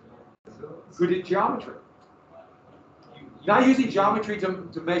 Who did geometry? Not using geometry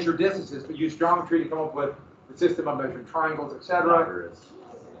to measure distances, but use geometry to come up with the system of measuring triangles, etc.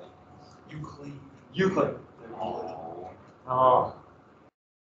 Euclid. Oh.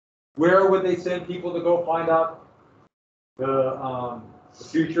 Where would they send people to go find out the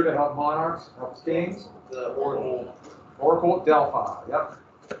future to help monarchs, help kings? The Oracle. Oracle at Delphi. Yep.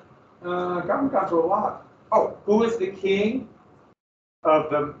 Got through a lot. Oh, who is the king of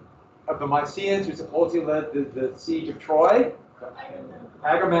the Mycenaeans who supposedly led the siege of Troy?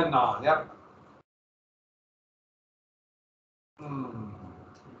 Agamemnon. Yep.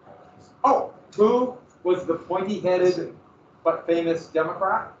 Oh, who was the pointy-headed but famous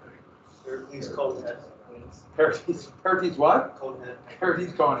Democrat? Pericles Conehead. Pericles what? Conehead.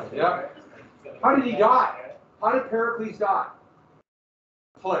 Pericles Conehead. Yep. How did he die? How did Pericles die?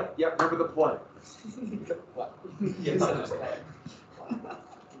 Plague. Yep. Remember the plague.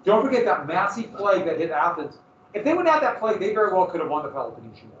 Don't forget that massive plague that hit Athens. If they wouldn't have that plague, they very well could have won the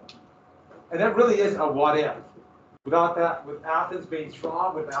Peloponnesian War. And that really is a what if. Without that, with Athens being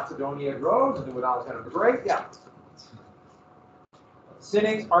strong, with Macedonia and Rhodes, and with Alexander the Great, yeah.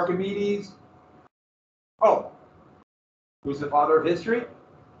 Cynics, Archimedes. Oh, who's the father of history?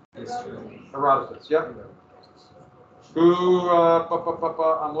 Herodotus. Yep. Who?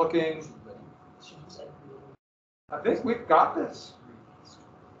 I'm looking. I think we've got this.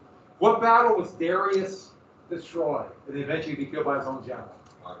 What battle was Darius destroyed and eventually be killed by his own general?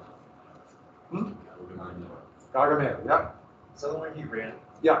 Gargamel, yep. So the one he ran.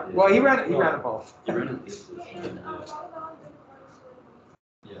 Yeah, well, he ran it both.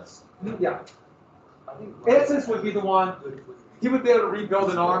 Yes. Yeah. Essex would be the one, he would be able to rebuild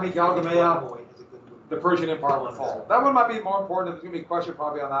an army, Galgamel, the Persian Empire would fall. That one might be more important. There's going to be a question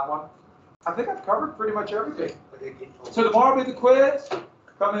probably on that one. I think I've covered pretty much everything. So tomorrow will be the quiz.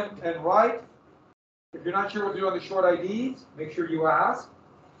 Come in and write. If you're not sure what to do on the short IDs, make sure you ask.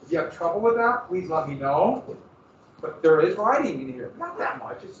 If you have trouble with that, please let me know. But there is writing in here. Not that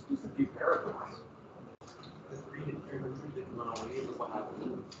much, it's just a few paragraphs.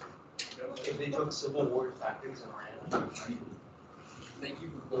 If they took Civil War tactics and ran. Thank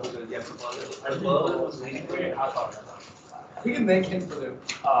you I love it. We can thank him for the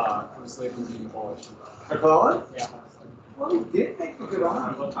slavery being abolished. McClellan? Yeah. Well, he did make a good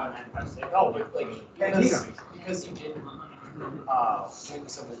army. Oh, but like Antietam. because he did win the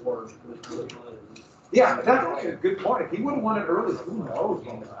Civil War. Yeah, that's actually a good point. If he would have won it early, who knows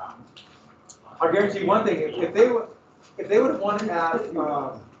when that happened. I guarantee you one thing, if they would have won it at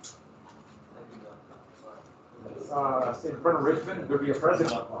in front of Richmond, there'd be a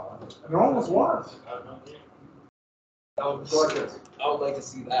president. And there almost was. That Go like this. I would like to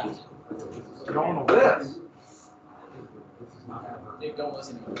see that. You don't know this. This is not happening. Nick, don't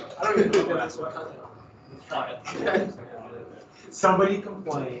listen to me. I don't even know what that's. Somebody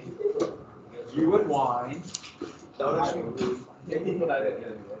complained, you would whine.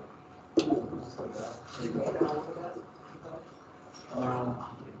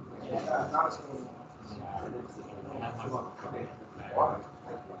 Not a school. What?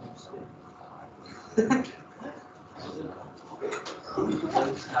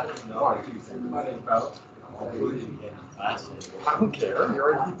 I don't care.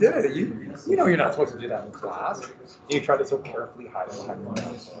 You did it. You know you're not supposed to do that in class. You tried to so carefully hide it behind your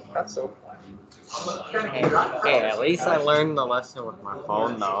nose. That's so funny. Hey, at least I learned the lesson with my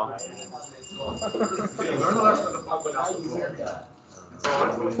phone, though. You learn the lesson on the phone, but not the book. So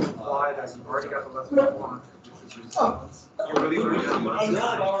I'm supposed to imply that you've already got the lesson before. You really learned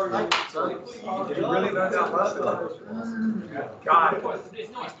that lesson? You really learned that lesson? God. There's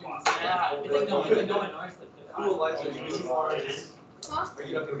no response. Yeah, it's like no, it's no noise. Cool lights are used. Are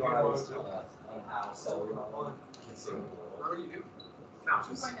you not gonna go out still? What do you do? No,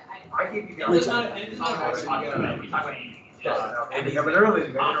 I gave you It's the not, it's not what we're talking about. We're talking about anything. And you have an early to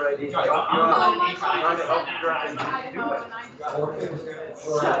make your idea. Help you out. Trying to help you drive. Do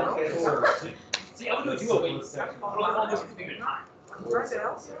it. See, I would do a duo, but you have to follow all this thing at a time.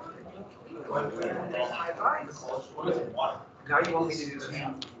 Now you want me to do this?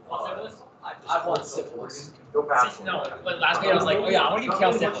 I want syphilis. Go back. No, but last week I was like, oh yeah, I want to give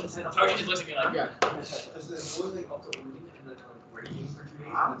Cal syphilis. Charlie just looks at me like, Yeah. Is this one thing up to reading and then reading for 2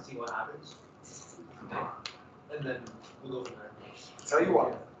 days and then see what happens? And then we'll go from there. Tell you what.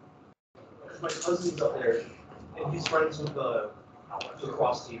 My cousin's up there, and he's friends with the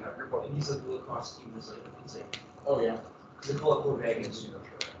lacrosse team. And he said the lacrosse team is like insane. Oh, yeah. They call it Corvegas.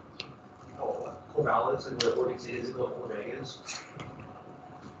 Corvallis, and where organizations they call it Corvegas.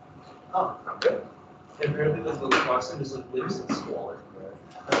 Oh, I'm good. And apparently the lacrosse team just like lives in squalor.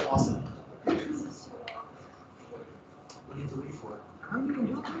 That's awesome. What do you have to wait for? How are you gonna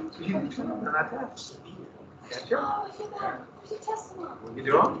do it? You can turn on that test. Yeah, sure. Oh, I feel bad. There's a test tomorrow. You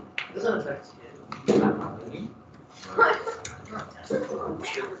do them? It doesn't affect you.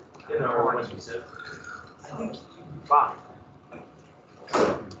 In our ones we said. I think five.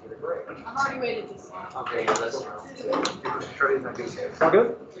 I've already waited this long. Okay, that's. Shreddy's not good. All good?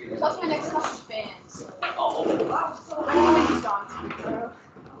 Plus my next class is bands. oh, Wow, so I just on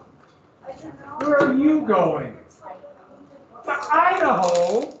I don't know. Where are you going? To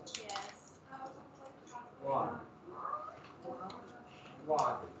Idaho? Yes. Why?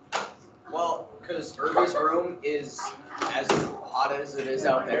 Why? Well, because Irby's room is as hot as it is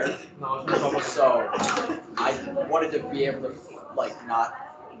out there. So I wanted to be able to, like, not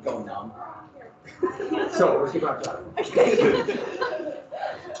go numb. So, let's keep on track. This.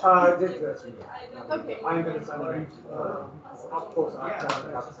 Okay. I'm gonna send you, I'll post, I have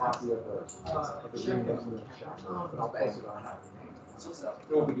a copy of the green next to the shop, but I'll post it on.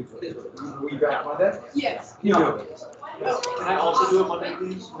 It will be good. Will you back Monday? Yes. You do it. Can I also do it Monday,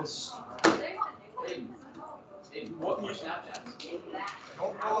 please? Miss? Hey, what your Snapchat?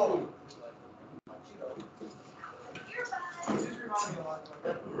 Oh,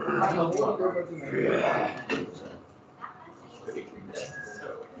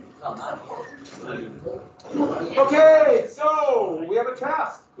 okay, so we have a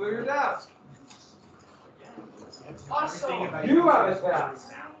task. Clear your desk. Awesome. You have a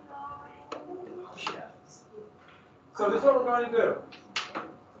task. So this is what we're going to do.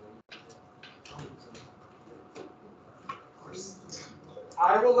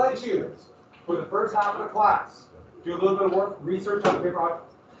 I will let you, for the first half of the class, do a little bit of work, research on the paper.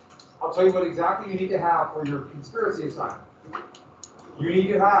 I'll tell you what exactly you need to have for your conspiracy assignment. You need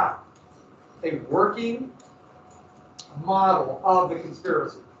to have a working model of the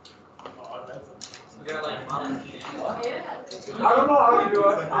conspiracy. I don't know how you do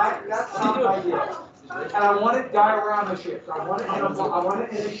it. That's not my idea. And I want it diagram the shit. I want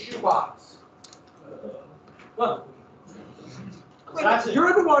it in a shoebox.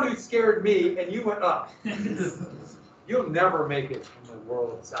 You're the one who scared me, and you went up. You'll never make it in the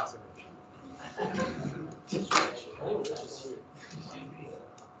world of assassination.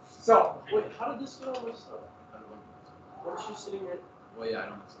 So, Wait, how did this get all this stuff? What is she sitting at? Well, yeah, I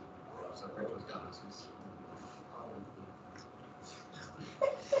don't see. So I was gone.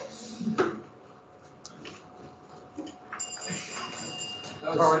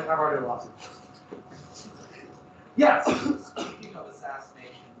 I've already lost it. Yes. Speaking of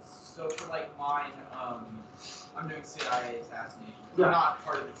assassinations, so for like mine, I'm doing CIA assassination. Yeah. I'm not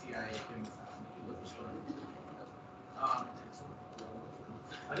part of the CIA doing assassination.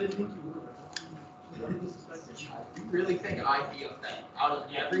 I didn't think you were. You really think I'd be offended? Out of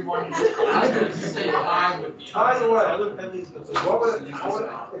everyone in this class, I would say I would be. By the way, Other families go to. what would it, how would,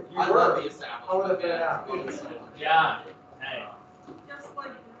 if you I love were, the establishment. how would it been out? yeah. Hey.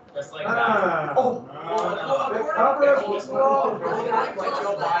 Just like that. Oh.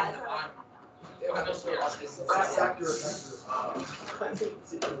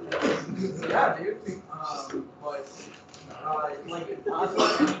 Yeah, dude. But, like, is there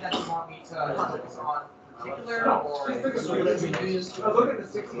anything that you want me to focus on particular, or? Look at the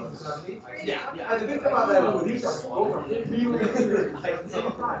 60s and 70s. Yeah. And the thing about that is these are over really serious.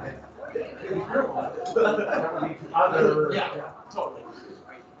 Other. Yeah, totally.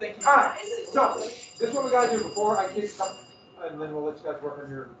 Thank you. Alright, so, this is what we gotta do before I kick some, and then we'll let you guys work on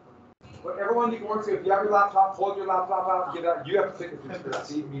your. But everyone you can work to, if you have your laptop, hold your laptop out and get out. You have to pick a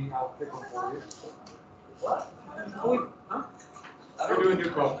conspiracy, meaning I'll pick one for you. What? Huh? We're doing new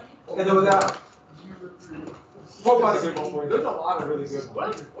code. And then with that, we'll find a good one for you. There's a lot of really good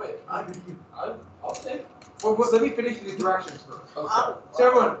ones. Wait, I'll take. Well, let me finish the directions first. Okay. So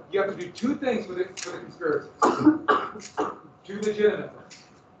everyone, you have to do two things for the conspiracy. Two legitimate things.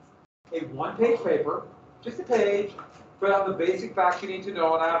 A one-page paper, just a page, put out the basic facts you need to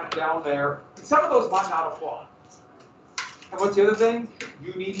know, and I have it down there. And some of those might not apply. And what's the other thing?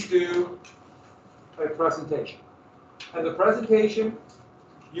 You need to do a presentation. And the presentation,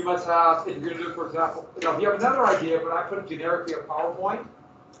 you must have, if you're going to do, for example, if you have another idea, but I put it generically a PowerPoint.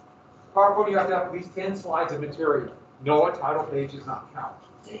 PowerPoint, you have to have at least 10 slides of material. No, a title page does not count.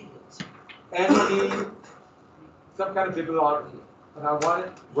 And you need some kind of bibliography. And I want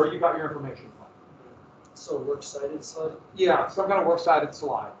it where you got your information from. So works cited slide? Yeah, some kind of works cited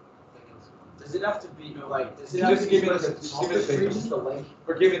slide. Does it have to be like, does it You have just to be give me like the- just give me the page. just the link?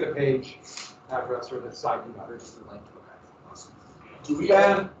 Or give me the page address or the site you got. Or just the link? Okay, awesome. Do we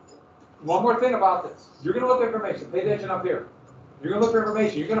And one more thing about this. You're going to look for information. Pay attention up here. You're going to look for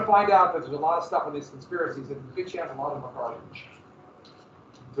information. You're going to find out that there's a lot of stuff in these conspiracies, and a good chance a lot of them are garbage.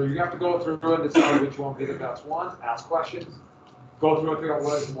 So you're going to have to go through and decide which one will be the best ones, ask questions, go through and figure out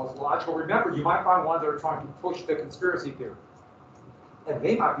what is the most logical. Remember, you might find ones that are trying to push the conspiracy theory. And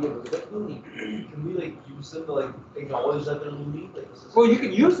they might be a little bit loony. Can we like use them to like acknowledge that they're loony? Like, this is- Well, you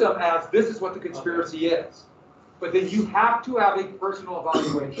can use them as this is what the conspiracy is. But then you have to have a personal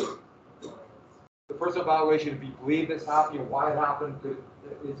evaluation. The personal evaluation, if you believe this happened, you know, why it happened,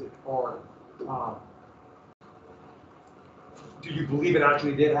 is it, or do you believe it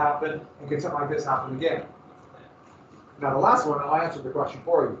actually did happen, and can something like this happen again? Now, the last one, I'll answer the question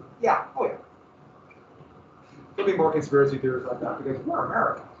for you. Yeah, oh yeah. There'll be more conspiracy theories like that because we're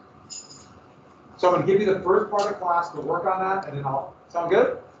America. So I'm going to give you the first part of class to work on that, and then I'll, sound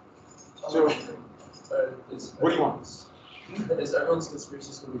good? So, what do you want? Is everyone's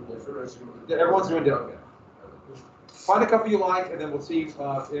conspiracies going to be different, or is it going to be? Yeah, everyone's doing different. Find a couple you like, and then we'll see if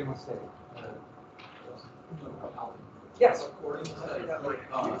anyone's taking. Yes. According to the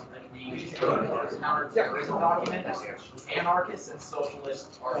counterterrorism document, anarchists and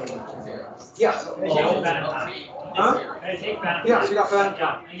socialists are libertarians. Yes. They take benefit. Huh? They take benefit. Yeah, you got that.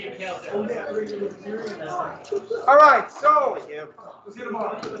 Yeah, and you kill them. All right, so we'll see you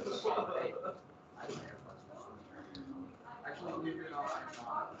tomorrow. Actually, believe it or not,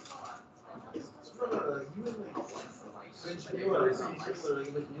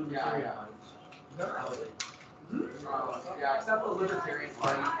 yeah, except the Libertarian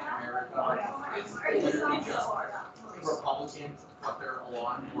Party in America is literally just Republicans, but they're a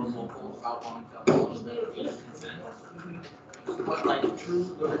lot more vocal about wanting to follow the consent. But like true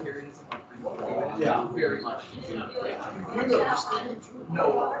libertarianism, yeah, very much. No,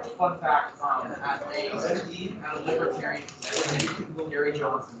 fun fact, at a libertarian convention, Gary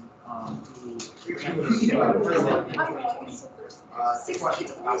Johnson, who ran for president in 2020,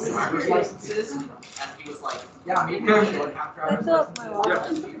 questioned about driver's licenses, and he was like, yeah, maybe I should have driver's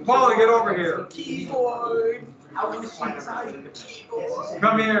licenses. Yeah. Paula, get over here. Keyboard. I was excited.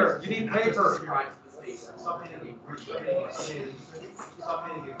 Come here. You need paper. I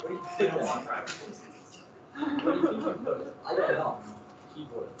don't know.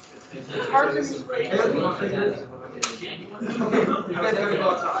 Keyboard.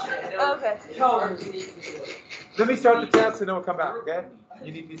 Okay. Let me start the test and then we'll come back, okay?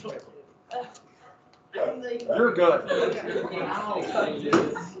 You need these paper. You're good.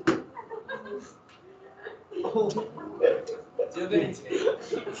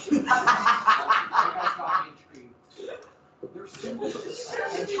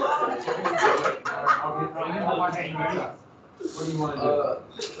 What do you want to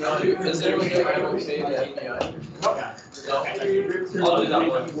do? Is there any way to say that? I'll do that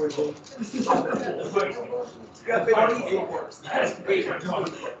one.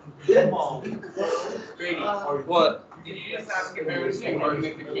 What? Did you just ask if there was an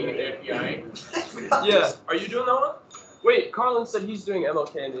argument the king of the FBI? Yeah. Are you doing that one? Wait, Carlin said he's doing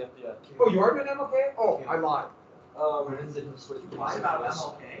MLK in the FBI. Oh, you are doing MLK? Oh, I lied. Why about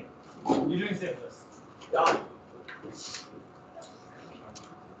MLK? You're doing syphilis.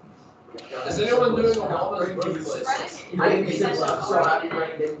 Is anyone doing Obama's birthplace? So happy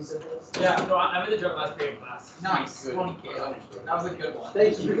Brian gave me syphilis. Yeah, no, I'm in the drug last period class. Nice. 20K. That was a good one.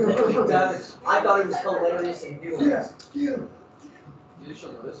 Thank you. I thought it was hilarious and humorous. You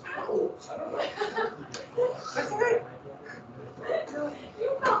should know this. That's right. You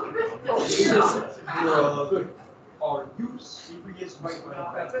found it. Are you serious right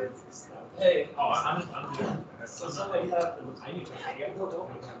now? Hey, I'm doing. so something happened. I need to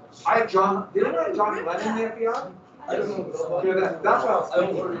I had John, didn't I have Johnny Lennon in the FBI? I don't know. Yeah, that's what I was I don't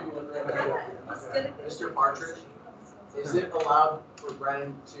thinking. know what you're doing. Mr. Partridge, is it allowed for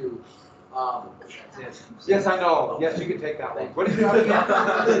Brennan to, Yes, I know. Yes, you can take that one. What did you have again?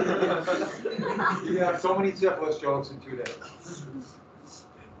 You have so many syphilis jokes in 2 days.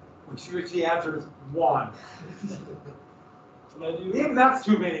 Which the answer is 1. Even that's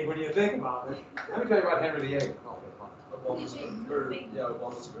too many when you think about it. Let me tell you about Henry VIII. Obama's birthday. Yeah,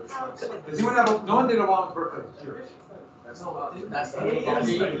 Obama's birthday. Does anyone have, no one did Obama's birthday this year. that's Yeah,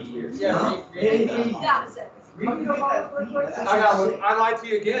 that's it. I I lied to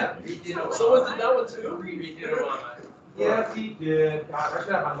you again. Someone did that one too? Yes, he did. God, I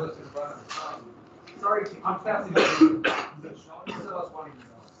should have my list in front of me. Sorry, I'm passing.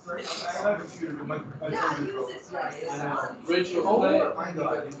 Rachel,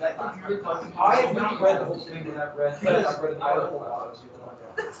 I have not read the whole thing that I've read, but I've read an article about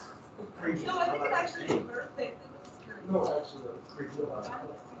it. No, I think it actually is birthday. No, actually,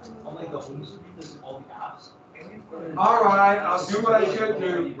 only the home screen is all the apps. All right, I'll do what I should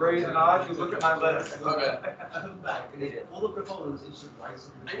do, raise an eye, you look at my list. Okay. All of the photos, it's just right.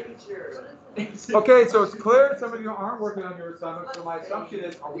 Okay, so it's clear some of you aren't working on your assignment, so my assumption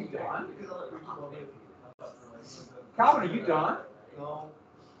is, are we done? Calvin, are you done? No,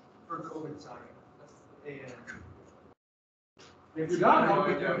 for COVID time. And If you're done, I'll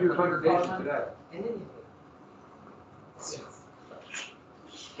get your presentation today.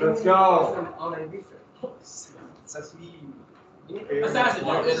 Let's go. that's me. Assassin,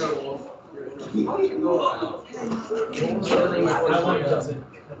 You're dude. interwolf. No one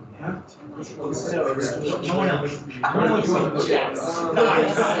else.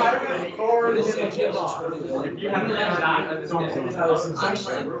 If you haven't let die, it's almost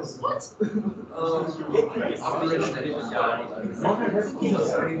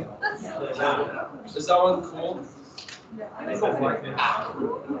Is that one cool?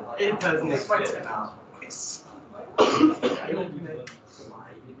 It doesn't make sense.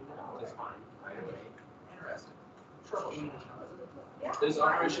 Is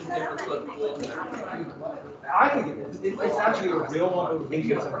Operation Paperclip cool? I think it is. It's actually a real one of those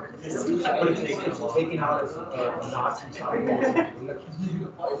videos, but it's taken out as Nazi style.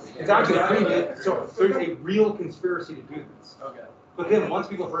 It's actually pretty good. So there's a real conspiracy to do this. Okay. But then once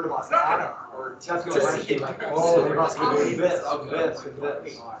people heard about that, that's going to be like, oh, they must be doing this, and this, and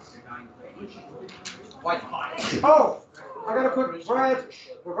this. Oh, I got a quick, before I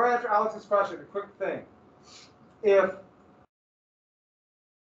answer Alex's question, a quick thing. If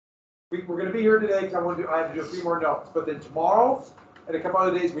we're going to be here today because I have to do a few more notes, but then tomorrow and a couple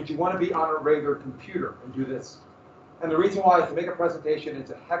other days, would you want to be on a regular computer and do this? And the reason why is to make a presentation,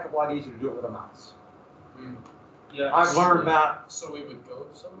 it's a heck of a lot easier to do it with a mouse. Yeah. I've learned that. So we would go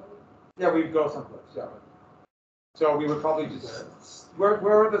somewhere? Yeah, we'd go someplace, yeah. So we would probably just, where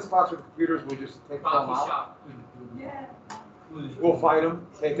are the spots with computers, we'll just take them out. Yeah. We'll fight them,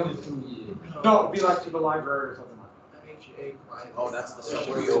 take them. No, it'd be like to the library or something like that. Oh, that's the stuff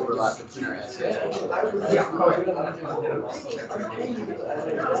where you overlap the internet.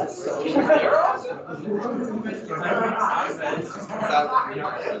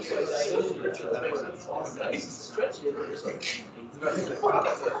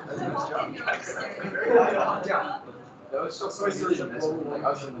 That was so funny.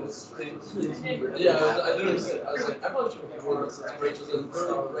 Yeah, I literally said, I was like, I probably should have worn since Rachel didn't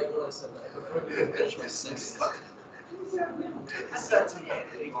right when I said that. I probably finish my 6. What?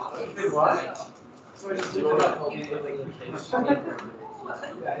 Do you want to help me with the case?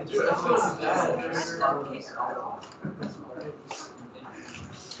 Dude, I feel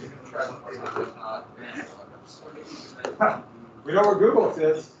bad. We know where Google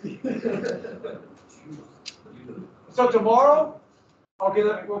is. So tomorrow,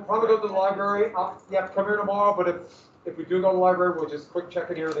 we'll probably go to the library. You have to come here tomorrow, but if we do go to the library, we'll just quick check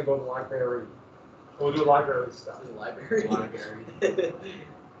in here and then go to the library. We'll do library stuff. Library.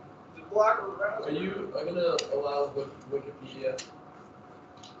 black or red. Are you gonna allow Wikipedia?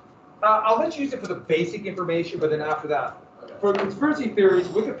 I'll let you use it for the basic information, but then after that, Okay. for conspiracy theories,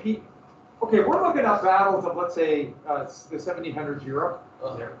 Wikipedia. Okay, we're looking at battles of, let's say, the 1700s Europe.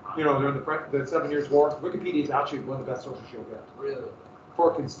 You know, during the 7 Years' War. Wikipedia is actually one of the best sources you'll get. Really?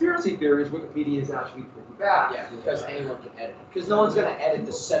 For conspiracy theories, Wikipedia is actually pretty bad. Yeah, because anyone can edit. Because no one's gonna edit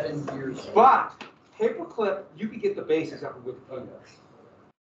the 7 years. But paperclip, you can get the basics up of Wikipedia.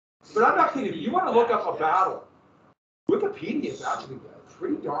 But I'm not kidding you. You want to look up a battle, Wikipedia is actually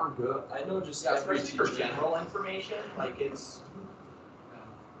pretty darn good. I know just Yeah, especially for general information, like it's.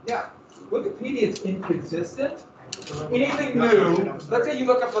 Yeah, Wikipedia is inconsistent. Anything new, let's say you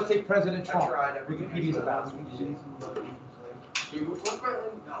look up, let's say President Trump, Wikipedia is about.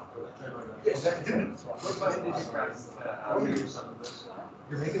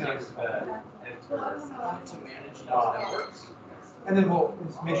 You're making it. To manage networks. And then we'll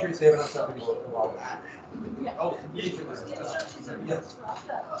make sure you save it on something. Oh, Yes.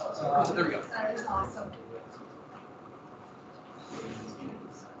 So there we go. That is awesome.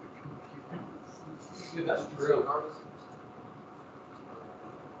 That's true.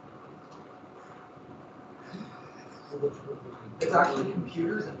 It's actually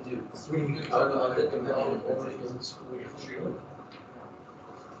computers and dudes.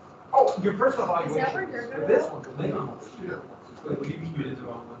 Oh, your personal Is that where evaluation. you're This going? one.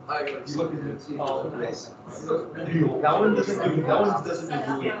 You look at it. Oh, nice. That one doesn't do, that one doesn't do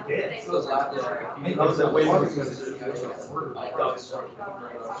who it did. Those last That was that way more because So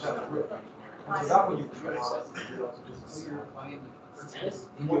that one you.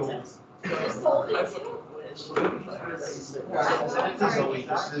 Just told me.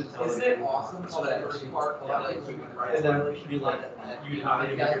 Isn't it awesome how that first part, like, you can write it down, you like, you have it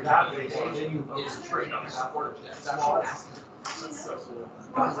in your database, and then you just train on support. That's awesome. That's so cool.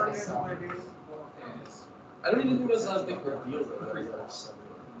 I don't even think that's not a big of a deal though.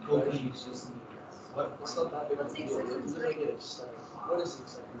 It's not that big of a deal. What is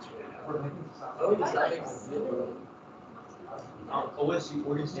 6 seconds right now? I don't think it's that big of a deal. OSU,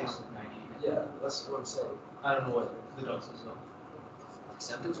 Oregon State's 90. Yeah, that's what I'm saying. I don't know what the Ducks is though.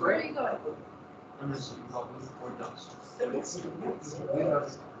 Acceptance Where are rate. you going? I'm just probably or Ducks. I think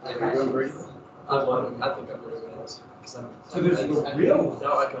I'm going to this. So there's the real. No,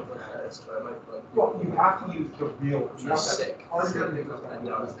 I come from Paris, but I might like. Well, you have to use the real. You're sick. I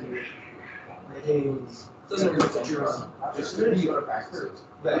know. Doesn't really fit your own. Just the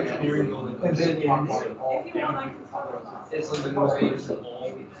engineering building. And then you have all. If you want, I can follow. It's like the most famous of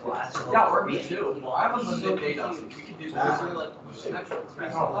all classes. Yeah, or me too. Well, I was looking at data. We can do that.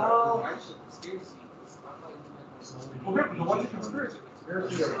 Oh. Well, remember, the one's a conspiracy.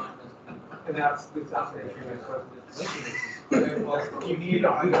 And that's the You need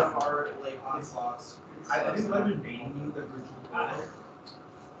to do that hard, like, hotspots. I think I've been reading you the virtual battle.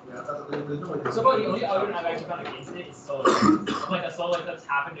 Yeah, there's no way. So, but the only other I've actually found against it is solo. I'm like a solo that's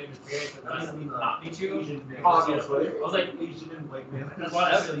happened in experience that doesn't mean not be true. Obviously. I was like, that's why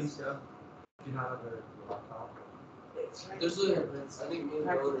that's really Do you not have a laptop? There's a, I think me and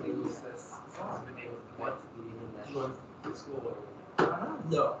my brother do this. What?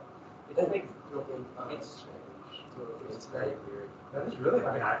 No. It's very weird. That is really,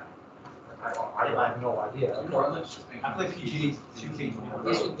 I mean, I have no idea. I play PG 2K.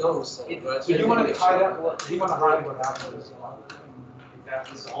 That's what Dylan was saying. But I So you want to tie that, do you want to hide what happened? That's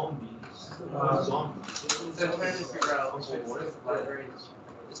the zombies. Zombies. I'm trying to figure out which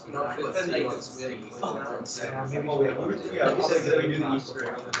it's been on for like 3 months. We haven't played it. Yeah, we said that we do the Easter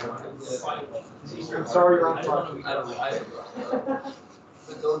egg. I'm sorry you're on I top. don't know.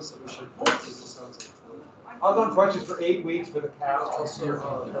 But Dylan said we should play it. It just sounds like fun. I was on crutches for 8 weeks for the cast. Also,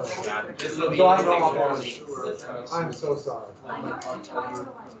 So I know about it. I'm so sorry.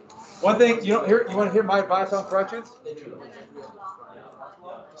 One thing, you want to hear my advice on crutches?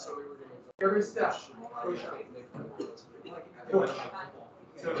 Every step. Push up. Push.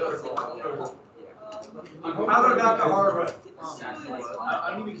 I'm going back to Harvard.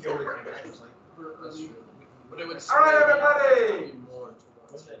 I don't even care what it is. But it would All right, everybody.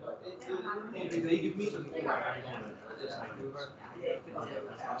 They give me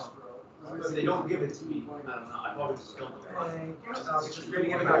they don't give it to me. I don't know. I probably just don't.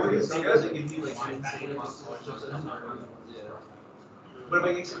 Doesn't give me like but if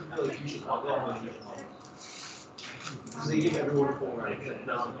I get some like you should talk about it. Because they give everyone a full right.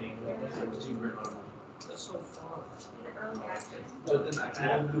 That's so fun. But then I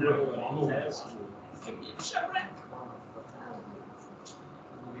can do it all the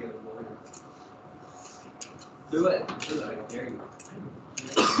Do it. I dare you.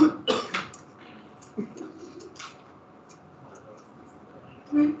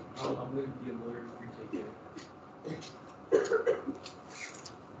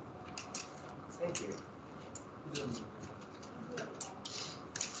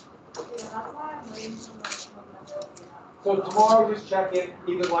 why I'm waiting for So tomorrow, just check in,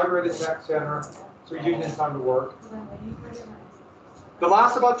 either library or the tech center, so you're using time to work. The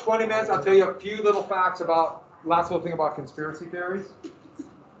last about 20 minutes, I'll tell you a few little facts about, last little thing about conspiracy theories.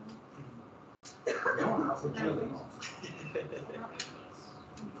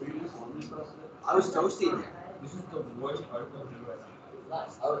 I was toasty. This is the worst article in the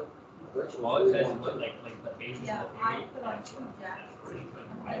US. Oh, All it says is what, like the basis Yeah, of the I theory. put on 2 jackets.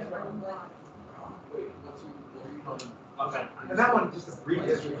 Okay. And that one, just a brief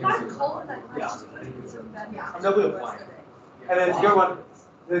history. I'm cold and Yeah. yeah. I'm definitely applying. And then it's a good one.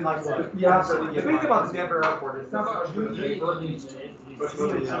 Then like, yeah, so the big thing about the Denver airport is it's not about You the really paper. need to, it's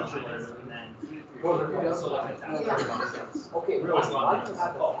really essential, and then you also look at that. okay. Oh,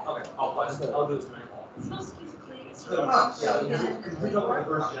 okay, I'll do it tonight. It's supposed to keep clean. We don't want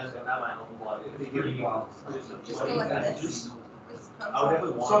first gen, so that might help a lot. It'd be pretty wild. Just go like this. I would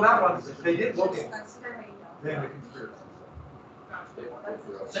definitely want. So that one, they did look at That's very then the conspiracy. So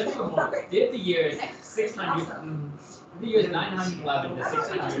I think they have the years 600, the years 911 to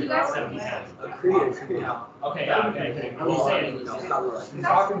 677. Okay, yeah, okay. You say it.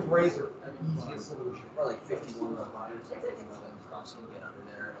 Hawkins razor, easiest solution. Or like 51 lines. Crossing get under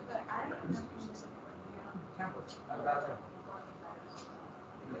there. But I don't know.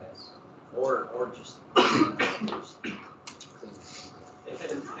 Or just.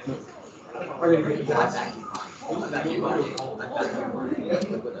 Are you gonna get that? I'm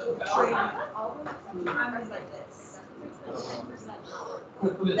like this.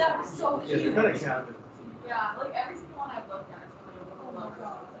 That was so Yeah, you're cute. gonna count it. Yeah, like every single one I've looked at.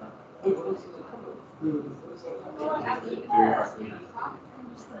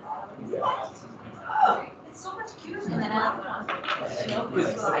 It's so much cuter than that other one.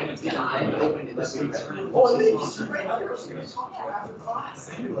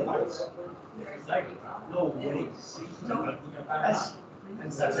 No way.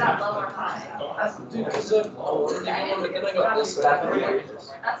 Is that low or high? Dude, I said, oh, and then I got this back.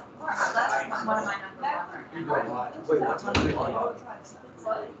 That's one of my number one. Wait, what time do they want?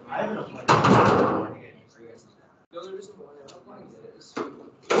 I haven't applied. The only reason why I'm applying it is.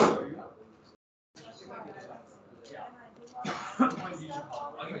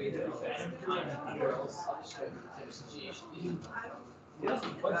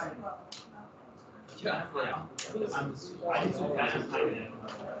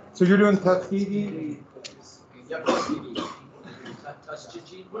 So you're doing Tuskegee? Yep. Touch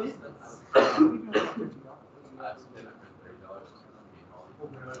Chichi. What is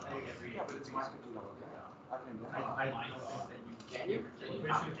Can you?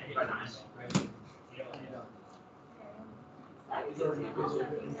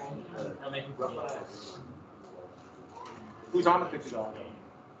 Who's on the $50?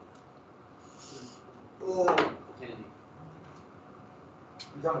 Oh, Kennedy.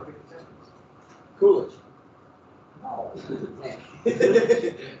 Who's on the 50 cents? Coolidge. No.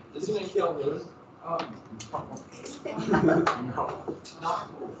 Doesn't it kill those? No.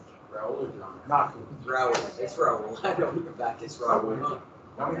 Raul or John? Not cool. Raul. It's Raul. I know we go back. It's Raul.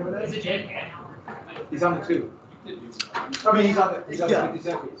 Know who it Is is? it Jake? He's on the 2. I mean, he's on the 50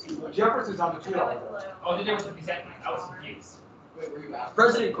 cent piece. Jefferson's on the $2 bill. Oh, the difference 50 cents. I was confused. Wait, were you after?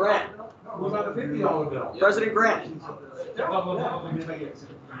 President Grant. Who's on the $50 bill? President Grant. Whoa, whoa, whoa, whoa.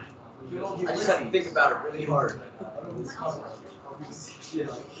 I just had to think about it really hard.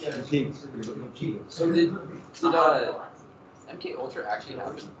 So did MK Ultra actually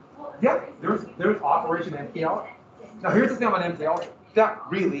happen? Yeah, there's Operation MKL. Now here's the thing about MKL, that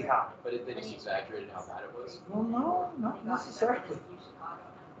really happened. But they just exaggerated how bad it was. Well, no, not necessarily.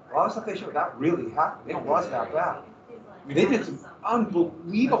 A lot of stuff they showed, that really happened. It was that bad. I mean, they did some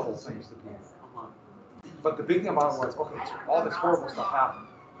unbelievable things to people. But the big thing about it was, okay, so all this horrible stuff happened.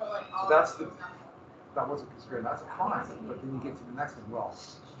 So that wasn't conspiracy, that's a crime. But then you get to the next thing, well,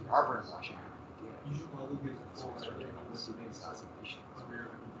 the are brainwashing.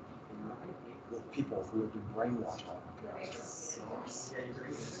 People who have been brainwashed all their lives.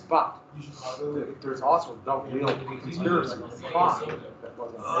 But there's also the real conspiracy crime that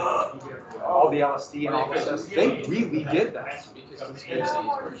wasn't all the LSD and all this stuff. They really did that. Because conspiracy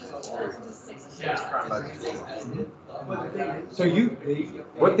So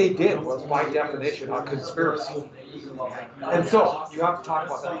what they did was by definition a conspiracy. And so you have to talk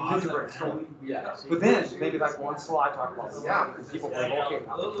about that integrate story. Yeah. But then maybe like one slide talk about because people believe okay,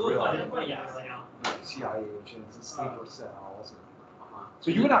 now it's real CIA agents and sleeper cells. So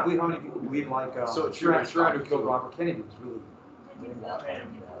you would not believe how many people believe like Sharon who killed Robert Kennedy was really brainwashed.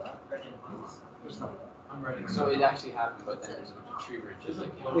 There's no. I'm ready. So it actually happened, but then there's a bunch of tree branches.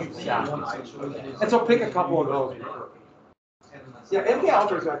 Exactly. And so pick a couple of those. Yeah, MK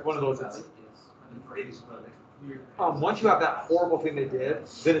Ultra is like one of those that's, once you have that horrible thing they did,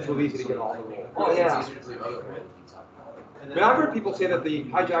 then it's really easy to get all the rules. Oh, yeah. I mean, I've heard people say that the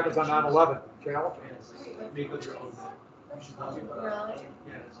hijackers on 9/11, MK Ultra. Make up your own. You should talk about it. Really?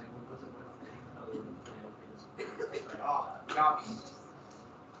 Yeah, it's like, what's it?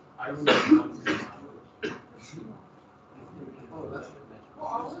 I really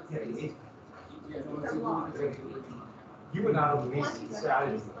You would not have least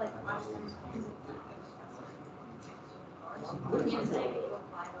strategy.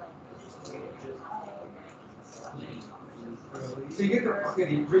 So you get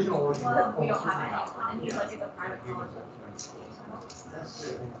the original one. Well, we don't have any, and like it's a private college.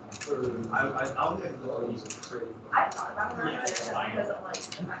 I'll get the. I thought about it because of like,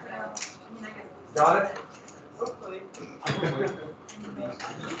 I mean, I guess. Got it? Hopefully.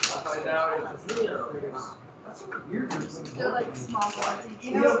 They're like small ones.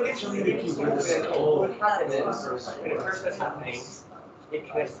 You know, it's really cute. What happened is, when it first was happening, it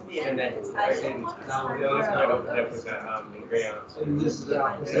connects to the internet, and now the other side opened up with the crayons. And this is, The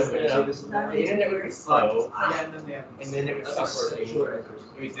internet would be slow, yeah, and then they have. and then it would stop working.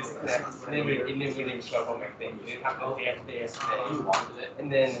 It would disconnect, and then it wouldn't even show up on my thing. It happened day after day after day.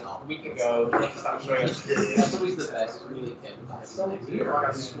 And then a week ago, it stopped showing up. That's always the best, really can.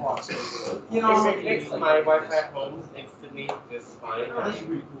 You know, It connects to my Wi-Fi at home instantly, just fine.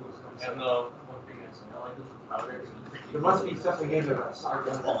 I don't know. there must be something in there that's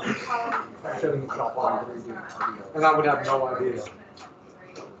shutting itself off. And I would have no idea.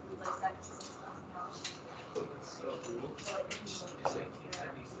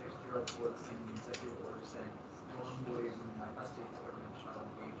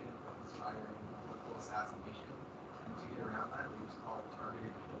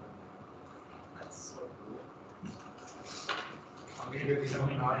 That's so cool.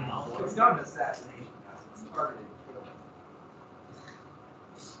 It's not an assassination, guys. It's targeted killing.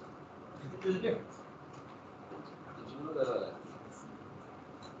 There's a difference. Did you know that?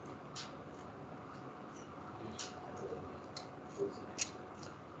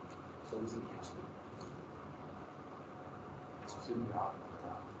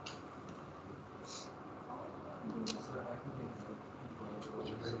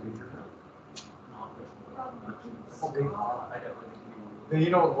 Then you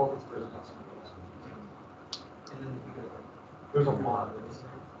know what the local prison is. And then There's a lot of this.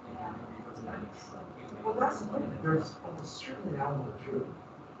 Well, that's the thing. There's almost certainly an element of truth.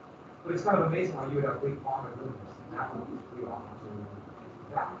 But it's kind of amazing how you would have big pharma doing this. And that would be all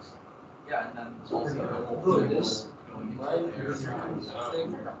facts. Yeah, and then also this, my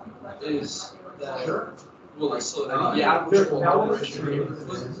thing is that, Sure. well, like, so Yeah, the average there's one elements was of truth.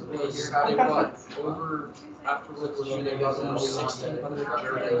 they bought over, after World War II, they bought over 1,600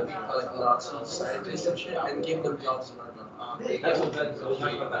 German, like, Nazi scientists and shit, and gave them jobs in our government. That's what that, so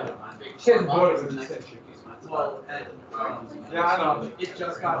talk about that. Shit, boy, it's essential. Well, and, Yeah, I know. it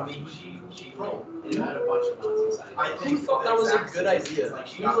just got me, she wrote. It had a bunch of Nazi scientists. I Who thought that was a good idea? Like,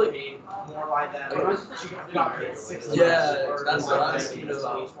 she She got was like, paid more by that. She got paid $6. yeah, that's what I seen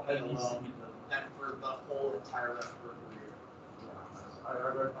about. Than for the whole entire rest of her career. I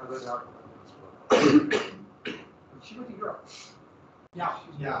read the article. She went to Europe. Yeah.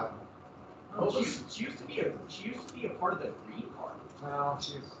 Yeah. Oh, she used to be a part of the Green Party. Well,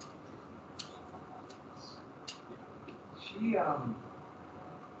 she's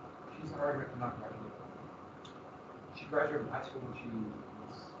an argument not graduated. She graduated from high school when she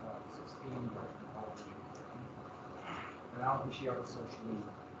was 16, graduated from college. And I don't think she ever socially.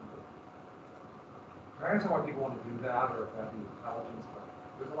 I understand why people want to do that or if that'd be intelligence, but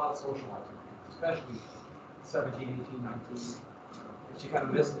there's a lot of socializing, especially 17, 18, 19. And she kind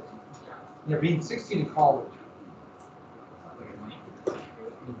of missed it. You know, being 16 in college,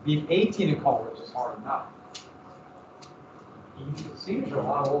 being 18 in college is hard enough. Seniors are a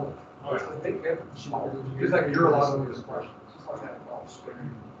lot older. Because like you're a lot older this question. Just like that.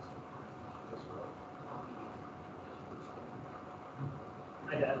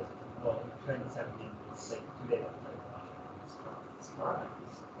 My dad was, well, turning 17, it's like 2 days after.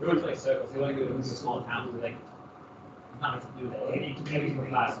 We went to like circles, we went to go to small towns, we're like, nothing to do with it. Every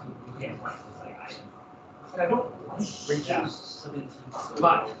class, you can't play. It's like, And I don't like yeah.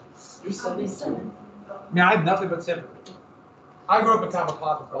 but You're 77. I mean, I have nothing but sympathy. I grew up in kind of a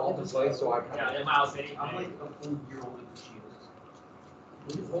cosmopolitan place, so I kind Yeah, of. in Miles City. I'm like a full year older than she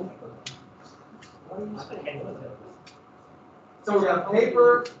is. So we got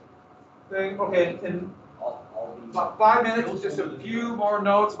paper thing, okay, and About 5 minutes, just a few more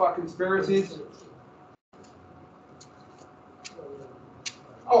notes about conspiracies.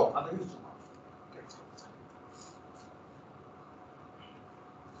 Oh, I think it's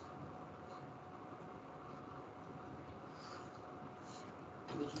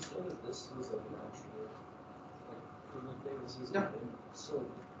Did you say that this was a natural, like, proven thing? This is Yeah. So,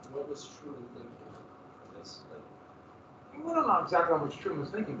 what was Truman thinking for this? Like, we don't know exactly how much Truman was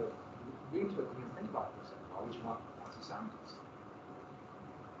thinking, but we need to think about this. Why would you want to scientists?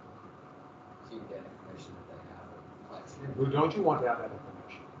 So you get information that they have. Like, Who don't you want to have that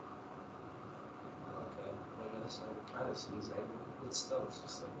information? okay, I guess I would kind of see that, but still, it's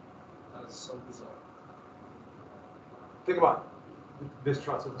just like, that is so bizarre. Think about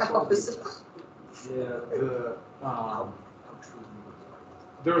mistrust of the Soviets. Yeah.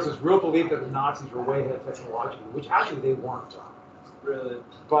 There was this real belief that the Nazis were way ahead technologically, which actually they weren't. Really?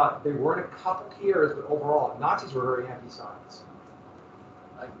 But they weren't a couple years, but overall, Nazis were very anti-science.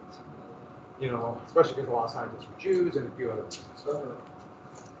 I can see that. You know, especially because a lot of scientists were Jews and a few other reasons.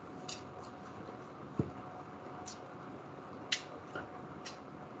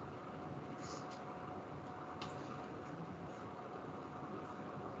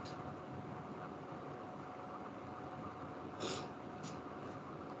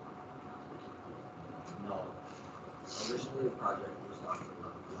 no. Originally, the project was done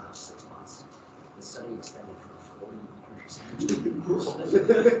for the last 6 months. The study extended for 40 years.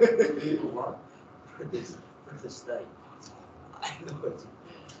 For this study. I know it's.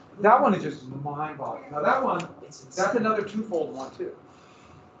 That one is just mind-boggling. Now that one, that's another twofold one too.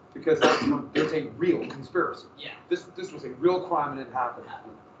 Because that's one, there's a real conspiracy. Yeah. This was a real crime and it happened.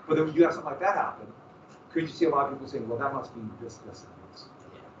 But then when you have something like that happen, could you see a lot of people saying, well, that must mean this, and this.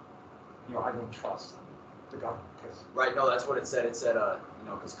 You know, I don't trust the government. Right, no, that's what it said. It said, you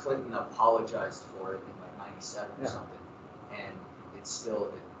know, because Clinton apologized for it in like 97 or Yeah. something. And it's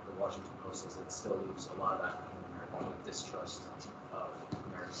still, the Washington Post says it still leaves a lot of African Americans with distrust of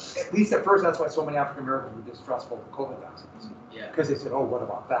Americans. At least at first, that's why so many African Americans were distrustful of COVID vaccines. Yeah. Because they said, oh, what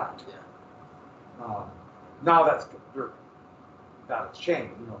about that? Yeah. Now that's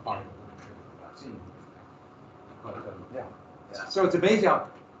changed, you know, finding the vaccine. But, yeah. Yeah. So it's amazing how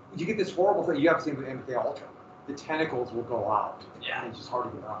you get this horrible thing. You have to see with MK Ultra. The tentacles will go out. Yeah. And it's just hard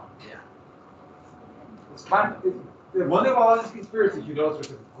to get out. Yeah. It's kind of, one thing about all these conspiracies, you notice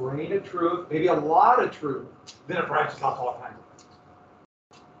there's a grain of truth, maybe a lot of truth, then it branches off all kinds of things.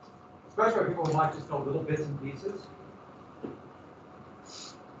 Especially when people might just know little bits and pieces.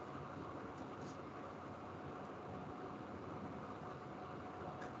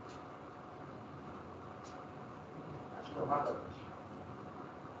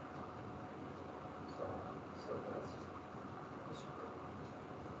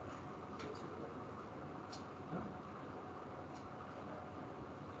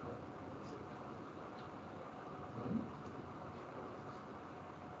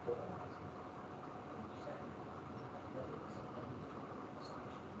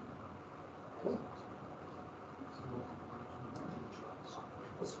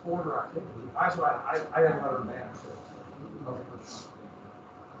 It's order activity. That's why I had another man.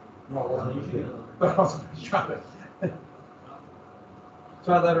 No, it wasn't easy. But I was trying to.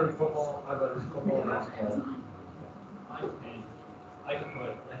 So I lettered in football, I lettered in football and basketball. I can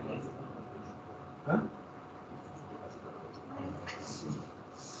put. Huh?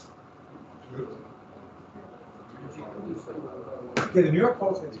 Okay, the New York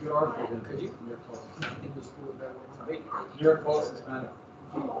Post makes good articles. Could you? New York Post. New York Post is kind of.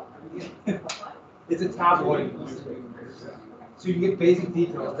 It's a tabloid newspaper. So you get basic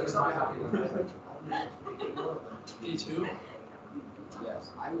details, but it's not happening. Me too.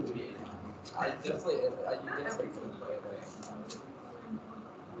 Yes, I would be. I definitely, you get something right away.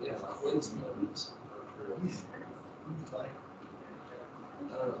 Yeah, like wins moments.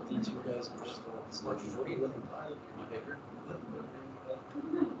 I don't know, these two guys are just as much as what are you looking by? My paper.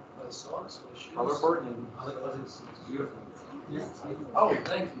 My socks, my shoes. Color coordinated. It's beautiful. Yeah. Oh,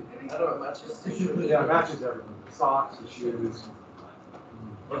 thank you. I don't know, it matches the shirt. Yeah, it matches everything. The socks, the shoes.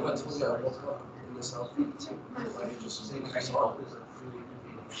 What about to the World Cup in the South too? Like just saying I saw it.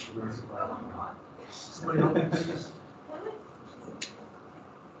 Somebody else?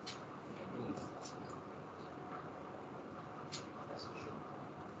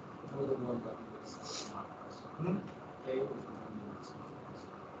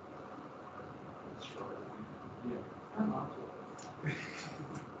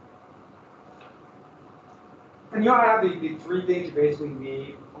 And you know, I have the 3 things you basically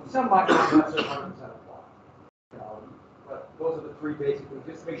need. Some might not necessarily 100% apply. You know, but those are the 3 basic things.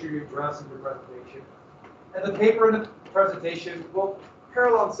 Just make sure you're dressing your presentation. And the paper and the presentation will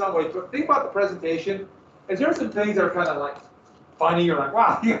parallel in some ways, but think about the presentation, is there some things that are kind of like funny, you're like,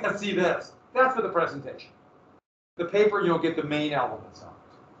 wow, you gotta see this. That's for the presentation. The paper, you'll get the main elements of it.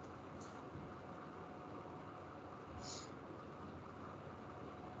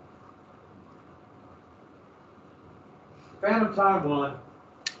 Phantom Time one,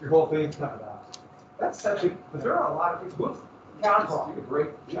 your whole thing's coming out. That's actually, because there are a lot of things. Whoops, counterclock, you could break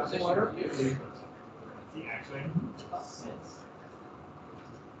chapter letter. See, actually.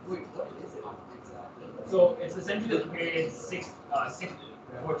 Wait, what is it exactly? So it's essentially the period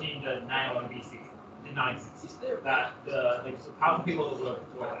 614 to 901 BC, to 960. That the like powerful people that were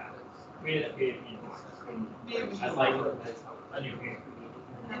before that created a period as like a new period.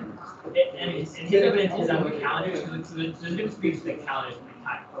 And his evidence is on the calendar. So the difference between the calendars and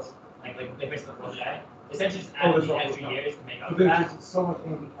time, like they based on the whole day. Essentially, just added the extra years to make up for that, There's so much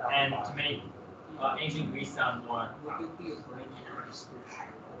and to make ancient Greece sound more.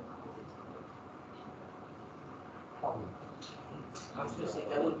 I was gonna say,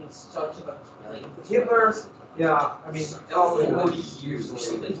 that would be such a, Hitler's, yeah, I mean, oh, years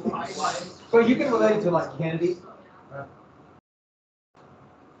later. so you can relate it to like Kennedy.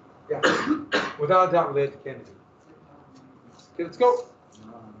 Yeah, without a doubt related to Kennedy. Okay, let's go.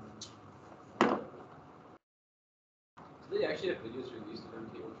 They actually have videos released of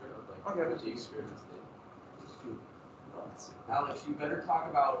MK Ultra of like Okay. the experiments they. Alex, you better talk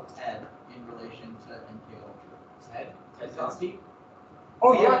about Ted in relation to MK Ultra. Ted Kaczynski.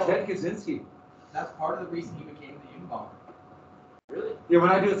 Oh yeah, Ted Kaczynski. That's part of the reason he became the Unabomber. Really? Yeah, when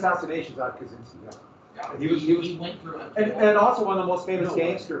I do assassinations out of Kaczynski, yeah. Yeah, He was- went through MK And Ultra. also one of the most famous No way.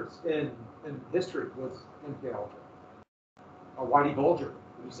 gangsters in history was MK Ultra. Whitey Bulger.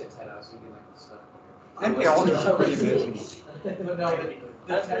 When you said Ted, I was thinking like the stuff. MK Ultra is pretty amazing. But no,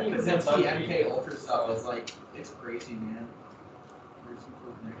 the Ted Kaczynski MK Ultra stuff is like, it's crazy, man. There's some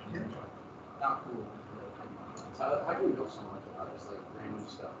cool connections. Not cool. How do we know so much about this like random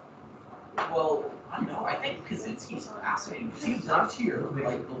stuff? Well, I don't know. I think Kaczynski's fascinating because he lived here for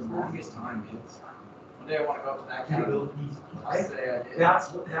like the longest time, man. One day I want to go up to that cabin. I say I did. That's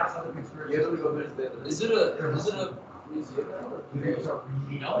how the conspiracy. You have to go visit the. Is it a museum now?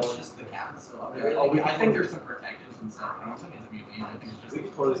 No, it's just the cabin still up there. Yeah, oh, we I can- think there's some protections and stuff. I don't think it's a museum. I think it's We just.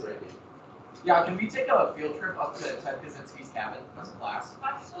 can totally break it. Yeah, can we take a field trip up to Ted Kaczynski's cabin as a class?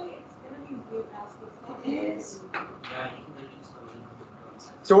 Actually, it's gonna be real fast. It is. Yeah, you can mention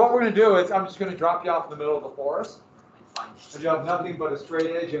something. So what we're gonna do is, I'm just gonna drop you off in the middle of the forest, Fine. and you have nothing but a straight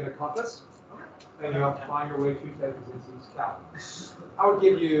edge and a compass, and you have to find your way to Ted Kaczynski's cabin. I would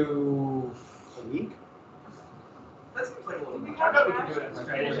give you a week, That seems like a little much. I bet we can do it in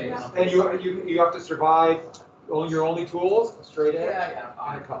Straight and you have to survive, your only tools, a straight edge Yeah, and a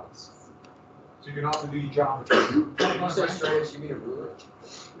fine. compass. So you can also do your geometry. You said straight edge, you mean a ruler?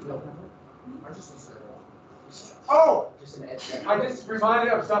 No. I just said, Oh, Just an edge. I just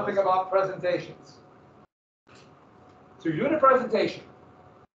reminded of something about presentations. So you're doing a presentation.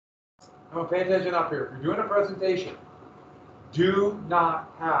 I'm gonna pay attention up here. If you're doing a presentation, do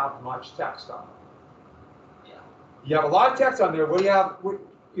not have much text on it. Yeah. You have a lot of text on there. What do you have?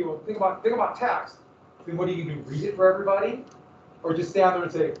 Think about text. Then what do you do? Read it for everybody, or just stand there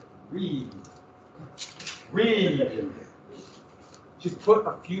and say, read, read. Just put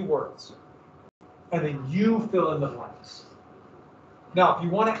a few words, and then you fill in the blanks. Now, if you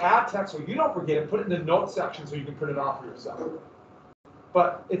want to add text so you don't forget it, put it in the notes section so you can print it off for yourself.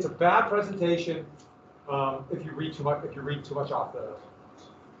 But it's a bad presentation if you read too much. If you read too much off the.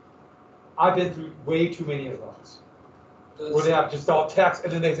 I've been through way too many of those, where they have just all text,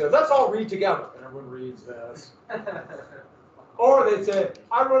 and then they say, "Let's all read together," and everyone reads this. Or they say,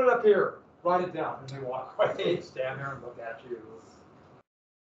 "I wrote it up here. Write it down," and they walk away, stand there and look at you.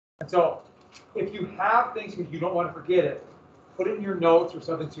 And so, if you have things because you don't want to forget it, put it in your notes or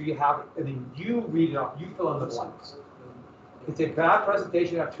something so you have it, and then you read it off. You fill in the blanks. It's a bad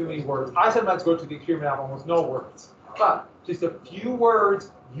presentation to have too many words. I sometimes go to the extreme and have almost no words. But just a few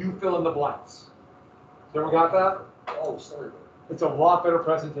words, you fill in the blanks. Everyone got that? Oh, sorry. It's a lot better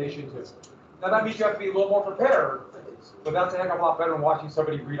presentation too. Now that means you have to be a little more prepared, but that's a heck of a lot better than watching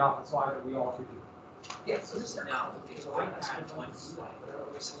somebody read off the slide that we all could do. Yeah, so this is now, okay, so I had one slide where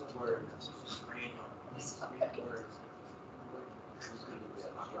random, this is three words.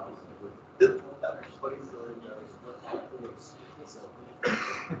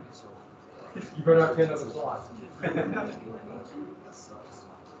 You better have 10 other slides.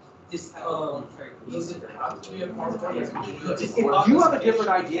 This, Does it have to be a PowerPoint? If you have a different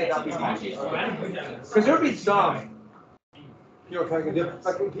idea, that'd be fine. Because there'd be some, kind of different,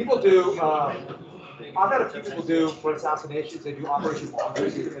 like when people do, I've had a few people do for assassinations, they do Operation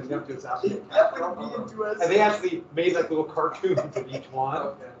Mongoose and attempt to assassinate. And they actually made like little cartoons of each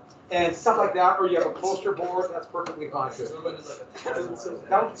one. And stuff like that, or you have a poster board, that's perfectly fine too.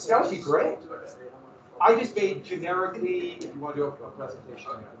 That would be great. I just made generically, if you want to do a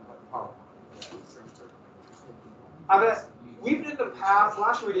presentation. We've done in the past,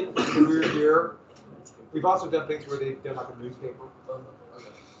 last year we did the weird year. We've also done things where they've done like a newspaper.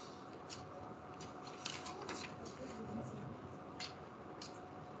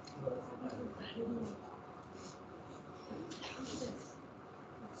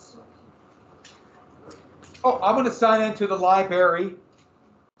 Oh, I'm going to sign into the library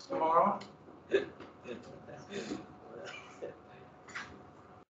tomorrow.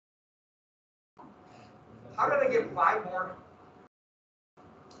 I'm going to get 5 more.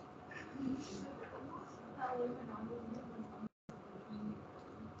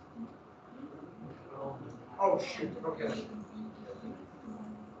 Oh, shoot. Okay.